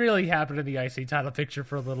 Nothing really happened in the IC title picture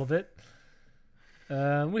for a little bit.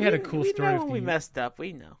 We had a cool story. We messed up.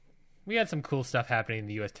 We know. We had some cool stuff happening in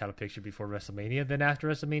the U.S. title picture before WrestleMania. Then after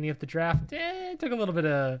WrestleMania, the draft, it took a little bit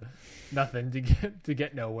of nothing to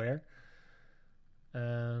get nowhere.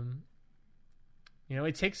 It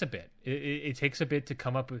takes a bit. It takes a bit to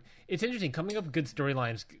come up with. It's interesting coming up with good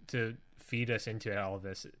storylines to feed us into all of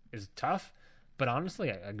this is tough. But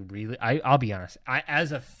honestly, I'll be honest.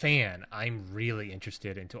 As a fan, I'm really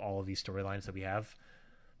interested into all of these storylines that we have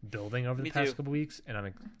building over the past couple weeks, and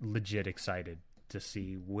I'm legit excited to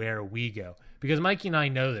see where we go. Because Mikey and I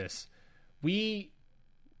know this. We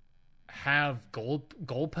have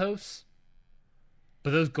goalposts, but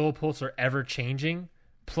those goalposts are ever changing.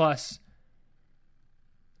 Plus,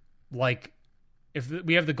 like, if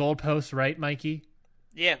we have the goalposts, right, Mikey?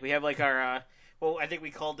 Yeah, we have like our. Well, I think we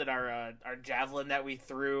called it our javelin that we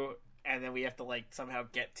threw, and then we have to like somehow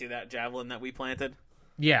get to that javelin that we planted.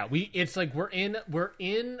 Yeah, it's like we're in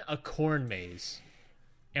a corn maze.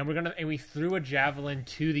 And we threw a javelin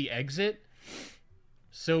to the exit.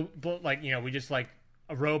 So, we just like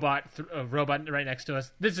a robot right next to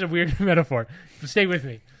us. This is a weird metaphor. Stay with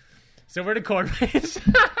me. So we're in a corn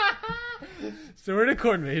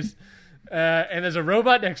maze. And there's a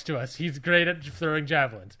robot next to us. He's great at throwing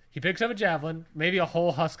javelins. He picks up a javelin, maybe a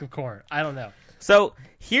whole husk of corn. I don't know. So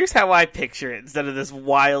here's how I picture it instead of this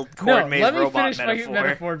wild corn maze robot metaphor. Let me finish my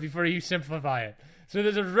metaphor before you simplify it. So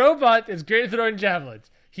there's a robot that's great at throwing javelins.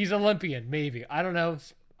 He's Olympian, maybe. I don't know.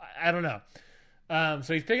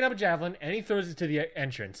 So he's picking up a javelin, and he throws it to the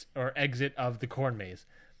entrance or exit of the corn maze.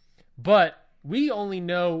 But we only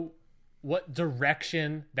know what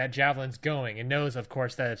direction that javelin's going, and knows, of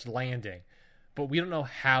course, that it's landing. But we don't know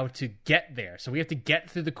how to get there. So we have to get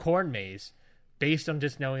through the corn maze based on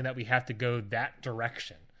just knowing that we have to go that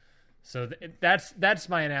direction. So that's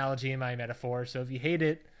my analogy and my metaphor. So if you hate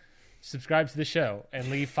it, subscribe to the show and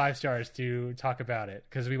leave 5 stars to talk about it,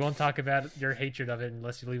 because we won't talk about your hatred of it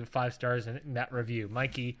unless you leave it 5 stars in that review.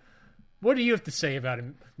 Mikey, what do you have to say about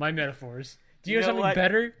my metaphors? Do you have something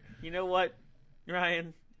better? You know what,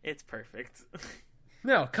 Ryan? It's perfect.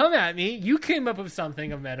 No, come at me. You came up with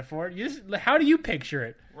something of metaphor. How do you picture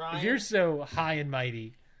it? Ryan, if you're so high and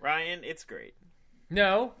mighty. Ryan, it's great.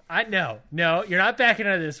 No, you're not backing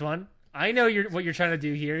out of this one. I know what you're trying to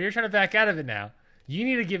do here. You're trying to back out of it now. You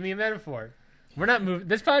need to give me a metaphor. We're not moving.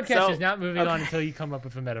 This podcast is not moving on until you come up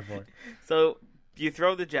with a metaphor. So you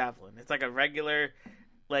throw the javelin. It's like a regular,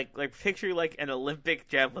 like picture like an Olympic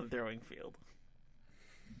javelin throwing field,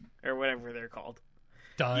 or whatever they're called.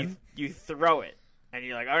 Done. You throw it, and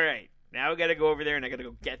you're like, all right, now I got to go over there and I got to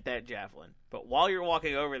go get that javelin. But while you're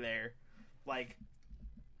walking over there, like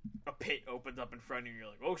a pit opens up in front of you. You're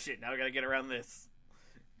like, oh shit, now I got to get around this.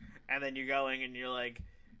 And then you're going, and you're like,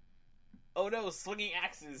 oh no, swinging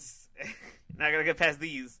axes. Now I gotta get past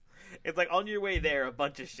these. It's like on your way there, a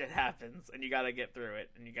bunch of shit happens, and you gotta get through it,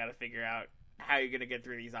 and you gotta figure out how you're gonna get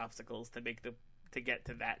through these obstacles to get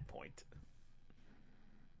to that point.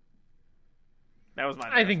 That was my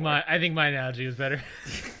metaphor. I think my analogy was better.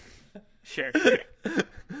 Sure.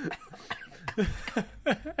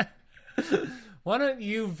 Why don't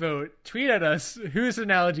you vote? Tweet at us whose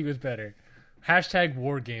analogy was better.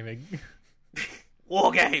 #wargaming.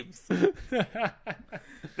 War games.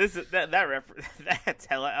 That's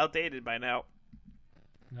hella outdated by now.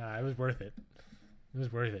 Nah, it was worth it.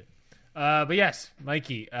 But yes,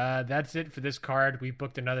 Mikey, that's it for this card. We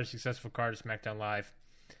booked another successful card at SmackDown Live,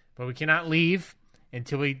 but we cannot leave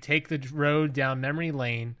until we take the road down memory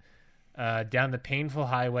lane, down the painful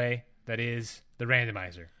highway that is the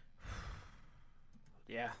randomizer.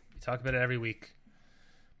 Yeah, we talk about it every week.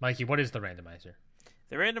 Mikey, what is the randomizer?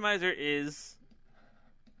 The randomizer is,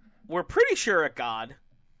 we're pretty sure, a god.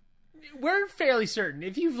 We're fairly certain.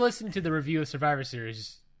 If you've listened to the review of Survivor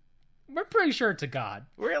Series, we're pretty sure it's a god.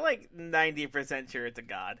 We're like 90% sure it's a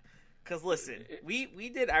god. Because listen, we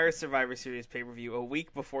did our Survivor Series pay-per-view a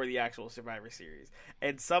week before the actual Survivor Series.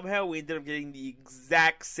 And somehow we ended up getting the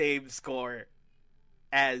exact same score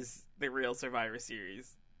as the real Survivor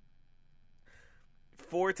Series.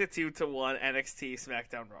 4-2 to 1 NXT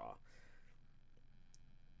SmackDown Raw.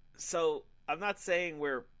 So, I'm not saying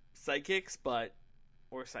we're psychics, but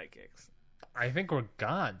we're psychics. I think we're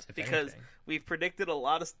gods, because anything. We've predicted a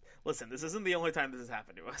lot of... Listen, this isn't the only time this has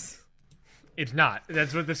happened to us. It's not.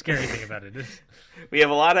 That's what the scary thing about it is. We have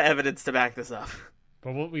a lot of evidence to back this up.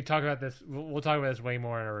 But we'll talk about this. We'll talk about this way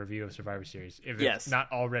more in our review of Survivor Series, if it's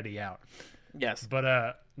not already out. Yes.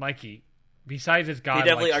 But Mikey, besides its god, we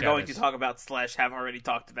definitely are going to talk about / have already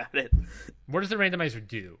talked about it. What does the randomizer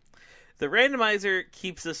do? The randomizer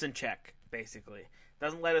keeps us in check, basically.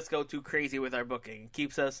 Doesn't let us go too crazy with our booking. It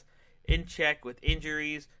keeps us in check with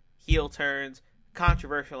injuries, heel turns,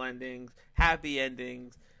 controversial endings, happy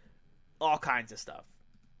endings, all kinds of stuff.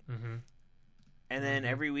 Mm-hmm. And then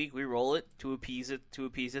every week we roll it to appease its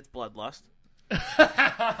bloodlust.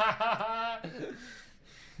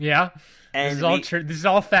 Yeah. And this is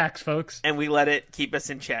all facts, folks. And we let it keep us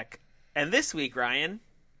in check. And this week, Ryan,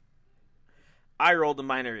 I rolled a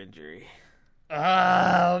minor injury.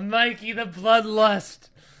 Oh, Mikey the Bloodlust.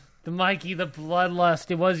 Mikey the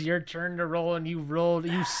Bloodlust. It was your turn to roll, and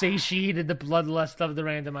you satiated the bloodlust of the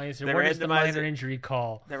randomizer. Where does the minor injury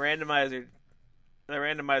call? The randomizer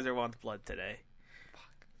wants blood today.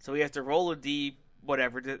 Fuck. So we have to roll a D,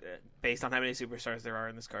 whatever, based on how many superstars there are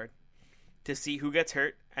in this card, to see who gets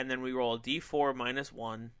hurt, and then we roll a D4 minus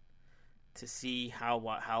 1 to see how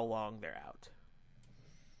long they're out.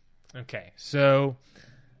 Okay, so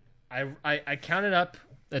I counted up.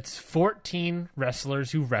 That's 14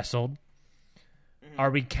 wrestlers who wrestled. Mm-hmm. Are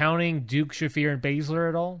we counting Duke, Shafir, and Baszler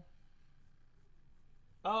at all?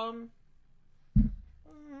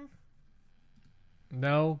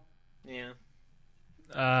 No. Yeah.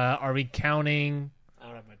 Are we counting? I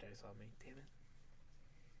don't have my dice on me. Damn it.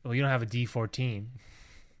 Well, you don't have a D14.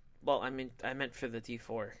 Well, I meant for the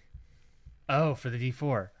D4. Oh, for the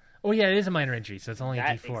D4. Oh, yeah, it is a minor injury, so it's only a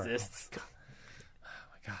D4. That exists. Oh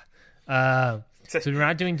my god. So we're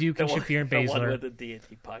not doing Duke and Shafir and Baszler. The one with the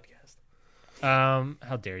D&D podcast.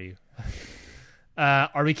 How dare you?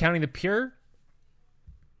 Are we counting the pure?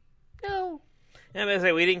 No. Yeah, I'm gonna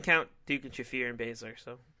say we didn't count Duke and Shafir and Baszler,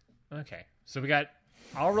 so. Okay, so we got.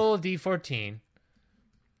 I'll roll a D14.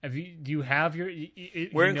 Do you have your?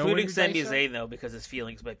 We're including Sami Zayn though because his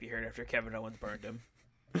feelings might be hurt after Kevin Owens burned him.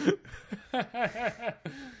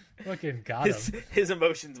 Fucking got him. His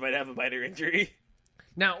emotions might have a minor injury.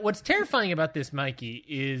 Now, what's terrifying about this, Mikey,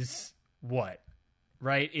 is what?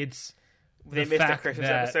 Right? It's they missed a Christmas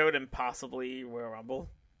episode and possibly Royal Rumble.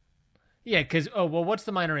 Yeah, because what's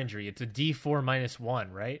the minor injury? It's a D4 minus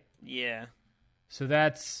 1, right? Yeah. So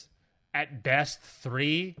that's at best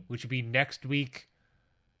 3, which would be next week.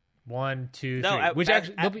 1, 2, 3. Which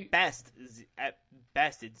at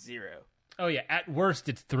best it's 0. Oh yeah, at worst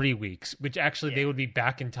it's 3 weeks, which actually they would be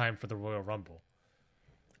back in time for the Royal Rumble.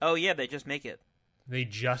 Oh yeah, they just make it. They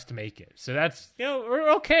just make it. So that's,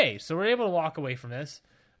 we're okay. So we're able to walk away from this.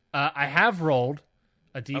 I have rolled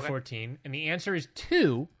a D14, and the answer is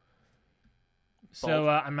 2. So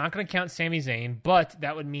I'm not going to count Sami Zayn, but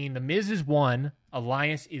that would mean The Miz is 1,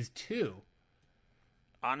 Elias is 2.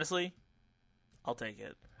 Honestly, I'll take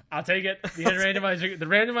it. I'll take it. The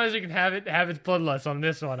randomizer can have its bloodlust on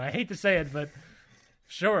this one. I hate to say it, but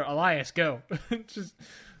sure, Elias, go. Just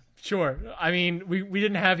sure. I mean, we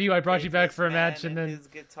didn't have you. I brought you back for a match, and then his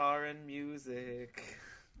guitar and music.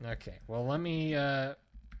 Okay. Well, let me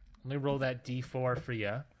roll that D4 for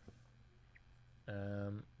you.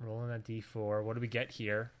 Rolling that D4. What do we get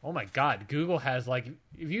here? Oh my God! Google has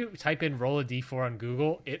if you type in "roll a D4" on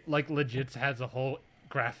Google, it legit has a whole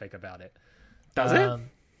graphic about it. Does it?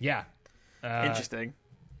 Yeah. Interesting.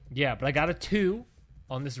 Yeah, but I got a 2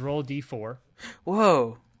 on this roll D4.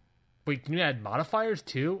 Whoa. Wait, can you add modifiers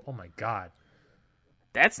too? Oh my God.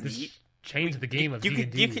 That's neat. Changed the game of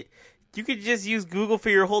D&D. You could just use Google for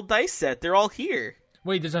your whole dice set. They're all here.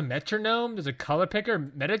 Wait, there's a metronome, there's a color picker,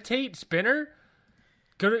 meditate, spinner?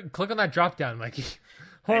 Click on that drop down, Mikey.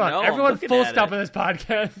 Hold on. Everyone full stop on this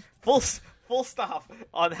podcast. Full stop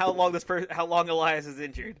on how long Elias is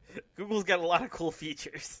injured. Google's got a lot of cool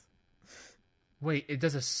features. Wait, it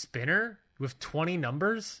does a spinner with 20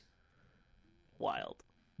 numbers? Wild.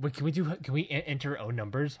 Wait, can we enter our own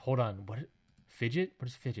numbers? Hold on. Fidget? What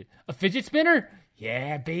is fidget? A fidget spinner?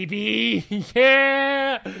 Yeah, baby.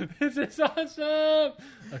 Yeah. This is awesome.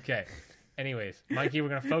 Okay. Anyways, Mikey, we're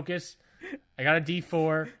going to focus. I got a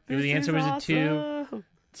D4. The answer was a 2.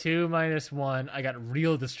 2 minus 1. I got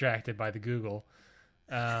real distracted by the Google.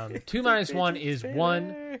 2 minus 1 is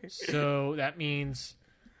 1. So that means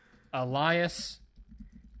Elias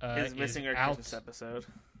is missing our out. Christmas episode.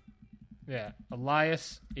 Yeah,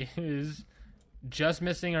 Elias is just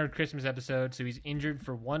missing our Christmas episode, so he's injured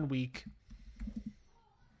for 1 week.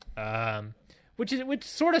 Which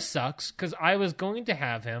sort of sucks because I was going to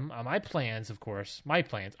have him. Our plans,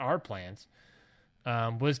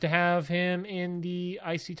 was to have him in the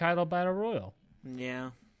IC title battle royal.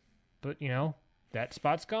 Yeah, but that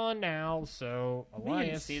spot's gone now. So Elias,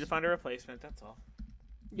 we just need to find a replacement. That's all.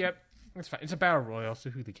 Yep, that's fine. It's a battle royal, so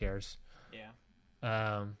who cares? Yeah.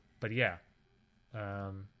 But yeah,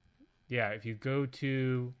 if you go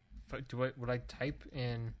to, would I type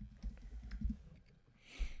in?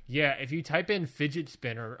 Yeah, if you type in fidget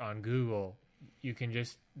spinner on Google, you can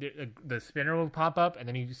just the spinner will pop up, and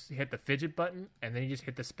then you just hit the fidget button, and then you just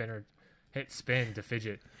hit the spinner, hit spin to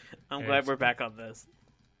fidget. I'm glad we're back on this.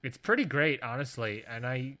 It's pretty great, honestly, and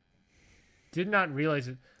I did not realize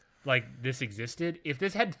it, like this existed. If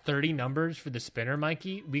this had 30 numbers for the spinner,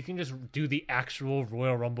 Mikey, we can just do the actual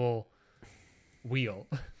Royal Rumble wheel.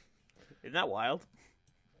 Isn't that wild?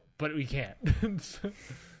 But we can't.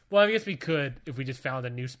 Well, I guess we could if we just found a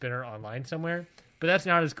new spinner online somewhere, but that's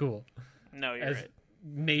not as cool. No, you're as right.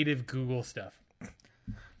 Native Google stuff.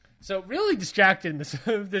 So really distracted in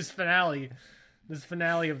this finale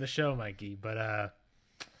of the show, Mikey. But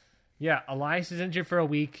yeah, Elias is injured for a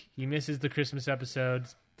week. He misses the Christmas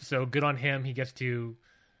episodes, so good on him. He gets to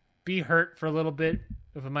be hurt for a little bit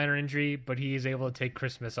with a minor injury, but he is able to take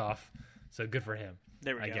Christmas off. So good for him.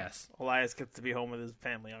 There we go. I guess Elias gets to be home with his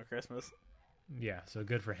family on Christmas. Yeah, so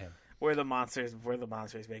good for him. We're the monsters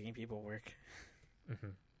making people work.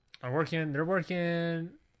 They're working. They're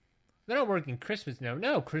not working Christmas.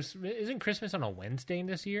 No. Isn't Christmas on a Wednesday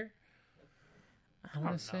this year? I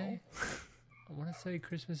want to say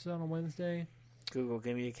Christmas is on a Wednesday. Google,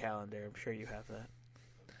 give me a calendar. I'm sure you have that.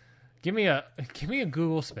 Give me a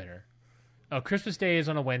Google spinner. Oh, Christmas Day is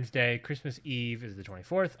on a Wednesday. Christmas Eve is the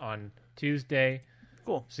 24th on Tuesday.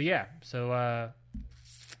 Cool. So yeah,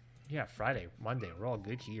 Friday, Monday, we're all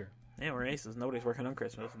good here. Yeah, we're aces. Nobody's working on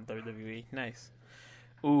Christmas in WWE. Nice.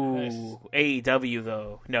 Ooh, Nice. AEW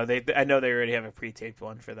though. No, I know they already have a pre-taped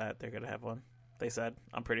one for that. They're gonna have one. They said.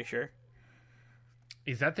 I'm pretty sure.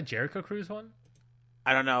 Is that the Jericho Cruise one?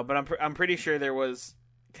 I don't know, but I'm pretty sure there was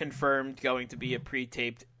confirmed going to be a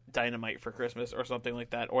pre-taped Dynamite for Christmas or something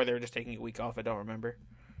like that, or they were just taking a week off. I don't remember.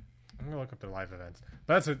 I'm gonna look up their live events,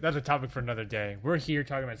 but that's a topic for another day. We're here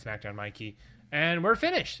talking about SmackDown, Mikey, and we're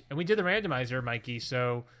finished. And we did the randomizer, Mikey,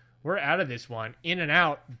 so we're out of this one. In and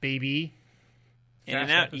out, baby. In and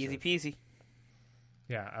Fast out, episode. easy peasy.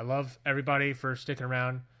 Yeah, I love everybody for sticking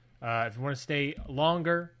around. If you want to stay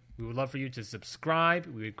longer, we would love for you to subscribe.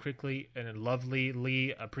 We would quickly and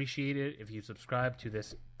lovelyly appreciate it if you subscribe to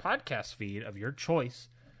this podcast feed of your choice,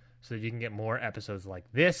 so that you can get more episodes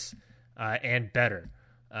like this and better.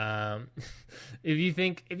 If you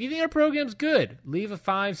think our program's good, leave a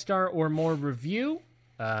 5-star or more review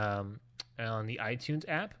on the iTunes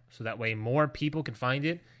app, so that way more people can find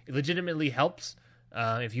it. It legitimately helps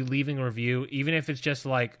if you leaving a review, even if it's just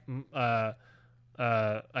like a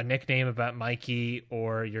nickname about Mikey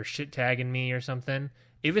or you're shit tagging me or something.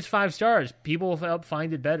 If it's 5 stars, people will help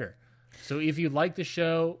find it better. So if you like the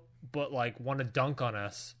show but like want to dunk on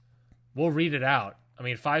us, we'll read it out. I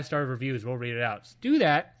mean, 5-star reviews, we'll read it out. So do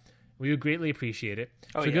that. We would greatly appreciate it.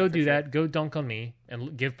 Oh, so yeah, go for do sure. that. Go dunk on me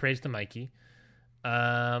and give praise to Mikey.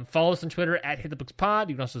 Follow us on Twitter at HitTheBooksPod.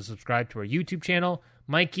 You can also subscribe to our YouTube channel.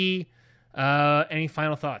 Mikey, any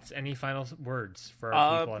final thoughts? Any final words for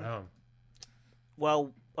our people at home?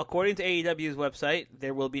 Well, according to AEW's website,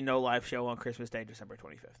 there will be no live show on Christmas Day, December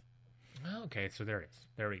 25th. Okay, so there it is.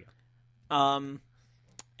 There we go.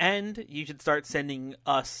 And you should start sending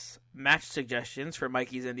us match suggestions for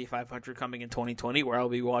Mikey's Indy 500 coming in 2020, where I'll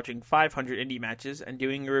be watching 500 indie matches and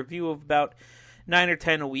doing a review of about 9 or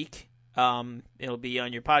 10 a week. It'll be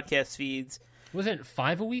on your podcast feeds. Wasn't it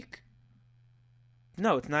 5 a week?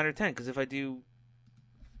 No, it's 9 or 10, because if I do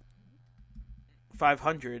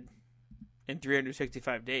 500 in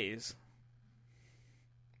 365 days...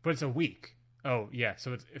 But it's a week. Oh, yeah.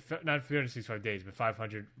 So it's not 365 days, but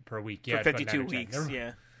 500 per week. Yeah, for it's about 52 9 or 10. weeks,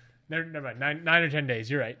 yeah. Never mind. 9 or 10 days.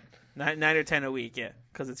 You're right. 9 or 10 a week, yeah.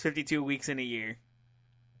 Because it's 52 weeks in a year.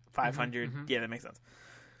 500, yeah, that makes sense.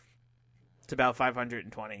 It's about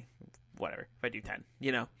 520, whatever, if I do 10,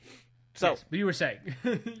 you know. So, Yes, but you were saying.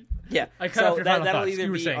 yeah. I cut off your final that'll thoughts. either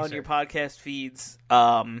You were be saying, on sir. your podcast feeds.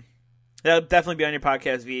 That'll definitely be on your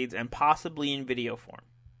podcast feeds and possibly in video form.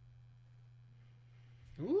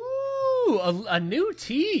 Ooh, a new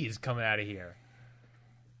tease coming out of here.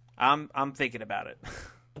 I'm thinking about it.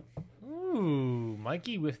 Ooh,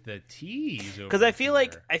 Mikey with the tease. Because I feel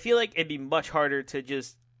like it'd be much harder to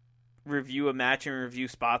just review a match and review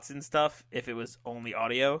spots and stuff if it was only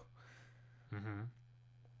audio. Mm-hmm.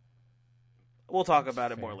 We'll talk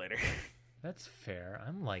about it fair. more later. That's fair.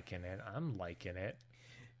 I'm liking it.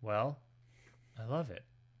 Well, I love it.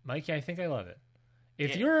 Mikey, I think I love it.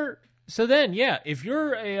 If you're a Use the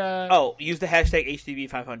hashtag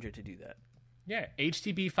HTB500 to do that. Yeah,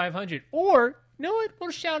 HTB500. Or, you know what?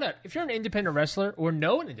 We'll shout out. If you're an independent wrestler or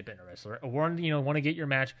know an independent wrestler or want to get your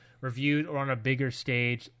match reviewed or on a bigger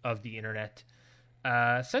stage of the internet,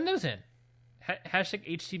 send those in.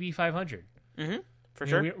 Hashtag HTB500. Mm-hmm. For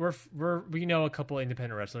sure. We know a couple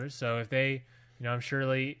independent wrestlers, so if they, I'm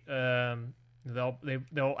surely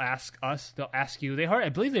They'll ask us. They'll ask you. I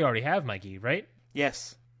believe they already have, Mikey, right?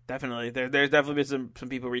 Yes, definitely. There's definitely been some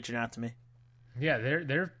people reaching out to me. Yeah,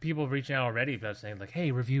 there are people reaching out already about saying like,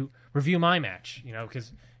 "Hey, review my match,"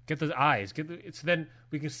 because get those eyes, so then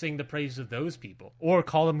we can sing the praises of those people or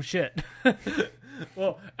call them shit.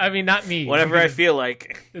 Well, I mean, not me. Whatever I feel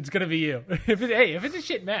like. It's gonna be you. If it's a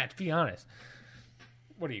shit match, be honest.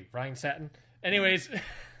 What are you, Ryan Satin? Anyways,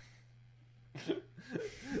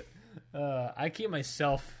 I keep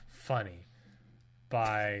myself funny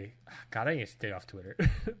by God. I need to stay off Twitter.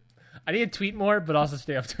 I need to tweet more, but also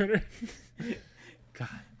stay off Twitter. God,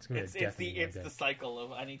 it's gonna be it's the cycle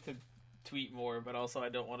of I need to tweet more, but also I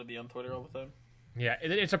don't want to be on Twitter all the time. Yeah,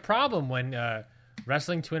 it's a problem when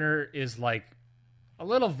wrestling Twitter is like a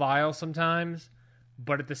little vile sometimes,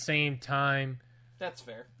 but at the same time, that's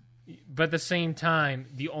fair. But at the same time,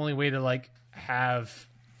 the only way to like have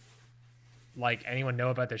like anyone know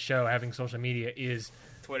about the show having social media is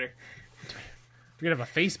Twitter. We could have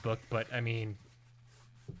a Facebook, but I mean,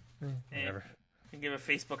 whatever. You can give a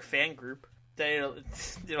Facebook fan group. They'll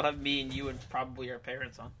have me and you and probably our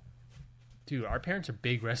parents on. Dude, our parents are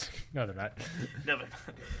big wrestling. No, they're not. No, they're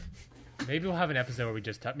not. Maybe we'll have an episode where we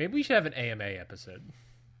just talk. Maybe we should have an AMA episode.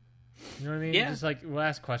 You know what I mean? Yeah. Just like we'll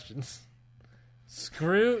ask questions.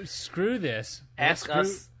 Screw this. Ask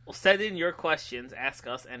us. Well, send in your questions. Ask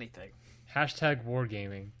us anything. Hashtag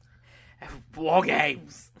wargaming. War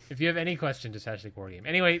games. If you have any question, just hashtag wargame.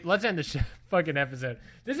 Anyway, let's end the fucking episode.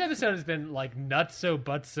 This episode has been like nutso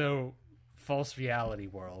butso false reality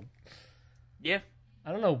world. Yeah.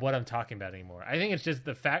 I don't know what I'm talking about anymore. I think it's just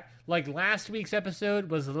the fact, like last week's episode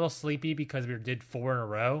was a little sleepy because we did 4 in a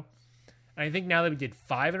row. And I think now that we did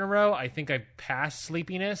 5 in a row, I think I passed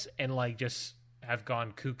sleepiness and like just have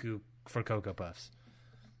gone cuckoo for Cocoa Puffs.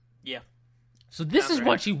 Yeah. So this is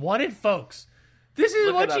what you wanted, folks. This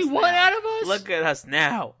is what you want out of us? Look at us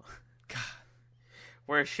now. God.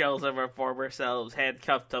 We're shells of our former selves,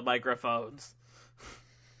 handcuffed to microphones.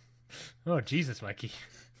 Oh, Jesus, Mikey.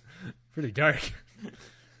 Pretty dark.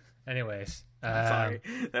 Anyways. Sorry.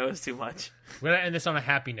 That was too much. We're going to end this on a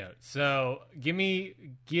happy note. So give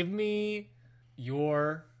me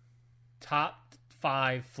your top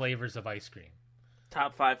 5 flavors of ice cream.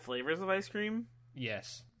 Top 5 flavors of ice cream?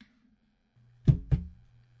 Yes.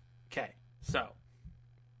 Okay, so.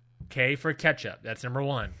 K for ketchup. That's number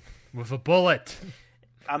 1. With a bullet.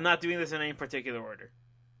 I'm not doing this in any particular order.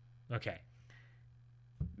 Okay.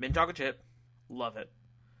 Mint chocolate chip. Love it.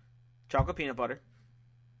 Chocolate peanut butter.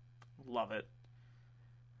 Love it.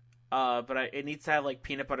 But it needs to have like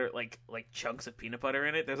peanut butter, like chunks of peanut butter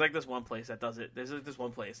in it. There's like this one place that does it. There's like this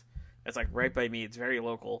one place that's like right by me. It's very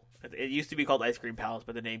local. It used to be called Ice Cream Palace,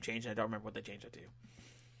 but the name changed. And I don't remember what they changed it to.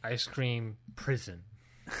 Ice cream prison.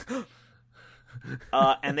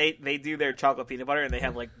 And they do their chocolate peanut butter, and they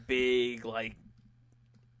have like big like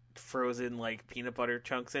frozen like peanut butter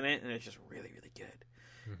chunks in it, and it's just really really good.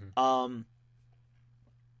 Mm-hmm.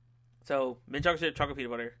 So mint chocolate chip, chocolate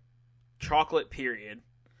peanut butter, chocolate period.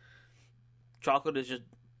 Chocolate is just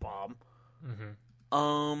bomb.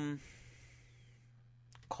 Mm-hmm.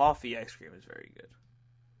 Coffee ice cream is very good.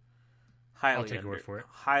 Highly I'll take your word for it.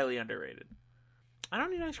 Highly underrated. I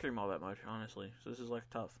don't eat ice cream all that much, honestly. So this is like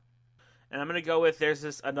tough. And I'm gonna go with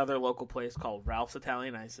there's another local place called Ralph's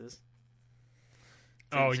Italian Ices.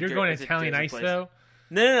 Oh, you're going to Italian ice though?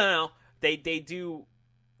 No. They do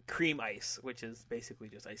cream ice, which is basically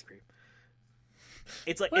just ice cream.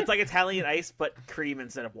 It's like Italian ice, but cream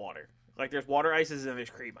instead of water. Like there's water ices and there's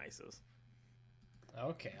cream ices.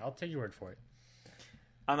 Okay, I'll take your word for it.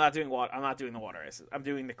 I'm not doing the water ices. I'm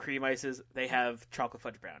doing the cream ices. They have chocolate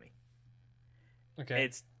fudge brownie. Okay.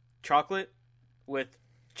 It's chocolate with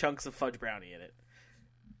chunks of fudge brownie in it.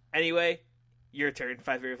 Anyway, your turn.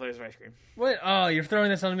 5 favorite flavors of ice cream. What? Oh, you're throwing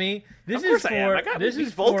this on me? This is for. This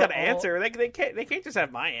is both got to answer. They can't just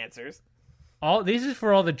have my answers. This is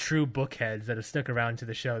for all the true bookheads that have stuck around to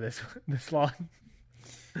the show this long.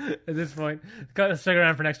 At this point, stuck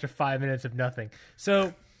around for an extra 5 minutes of nothing.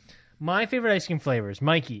 So, my favorite ice cream flavors,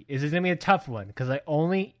 Mikey, is going to be a tough one because I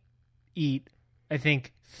only eat, I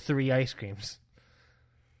think, 3 ice creams.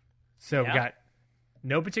 So we got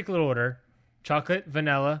no particular order: chocolate,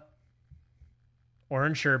 vanilla,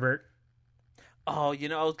 orange sherbet. Oh,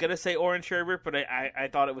 I was gonna say orange sherbet, but I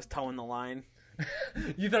thought it was towing the line.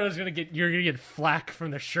 You thought you're gonna get flack from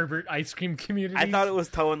the sherbet ice cream community. I thought it was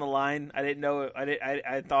towing the line. I didn't know.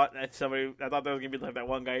 I thought there was gonna be like that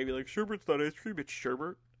one guy who'd be like, "Sherbet's not ice cream, it's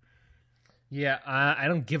sherbet." Yeah, I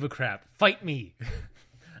don't give a crap. Fight me.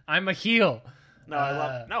 I'm a heel. No,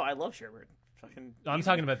 I love sherbet. I'm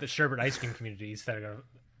talking about the sherbet ice cream communities that are going to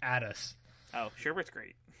add us. Oh, sherbet's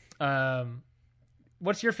great.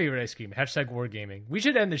 What's your favorite ice cream? Hashtag wargaming. We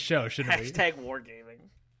should end the show, shouldn't we? Hashtag wargaming.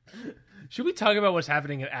 Should we talk about what's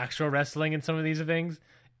happening in actual wrestling and some of these things?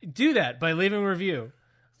 Do that by leaving a review.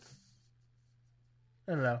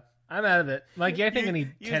 I don't know. I'm out of it. Mikey, I think I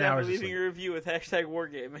need 10 hours of leaving sleep. a review with hashtag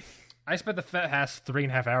wargaming. I spent the past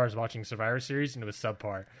 3.5 hours watching Survivor Series, and it was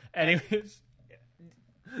subpar. Anyways.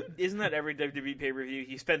 Isn't that every WWE pay-per-view?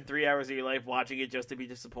 You spend 3 hours of your life watching it just to be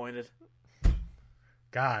disappointed.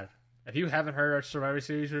 God. If you haven't heard our Survivor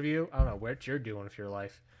Series review, I don't know what you're doing with your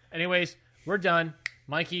life. Anyways, we're done.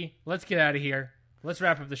 Mikey, let's get out of here. Let's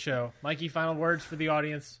wrap up the show. Mikey, final words for the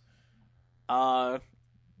audience.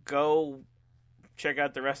 Go check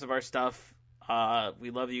out the rest of our stuff. We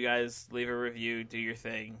love you guys. Leave a review. Do your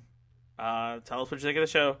thing. Tell us what you think of the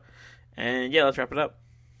show. And yeah, let's wrap it up.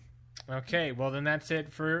 Okay, well then that's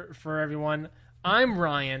it for everyone. I'm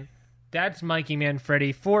Ryan. That's Mikey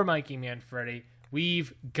Manfredi for Mikey Manfredi.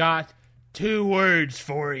 We've got 2 words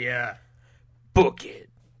for you. Book it.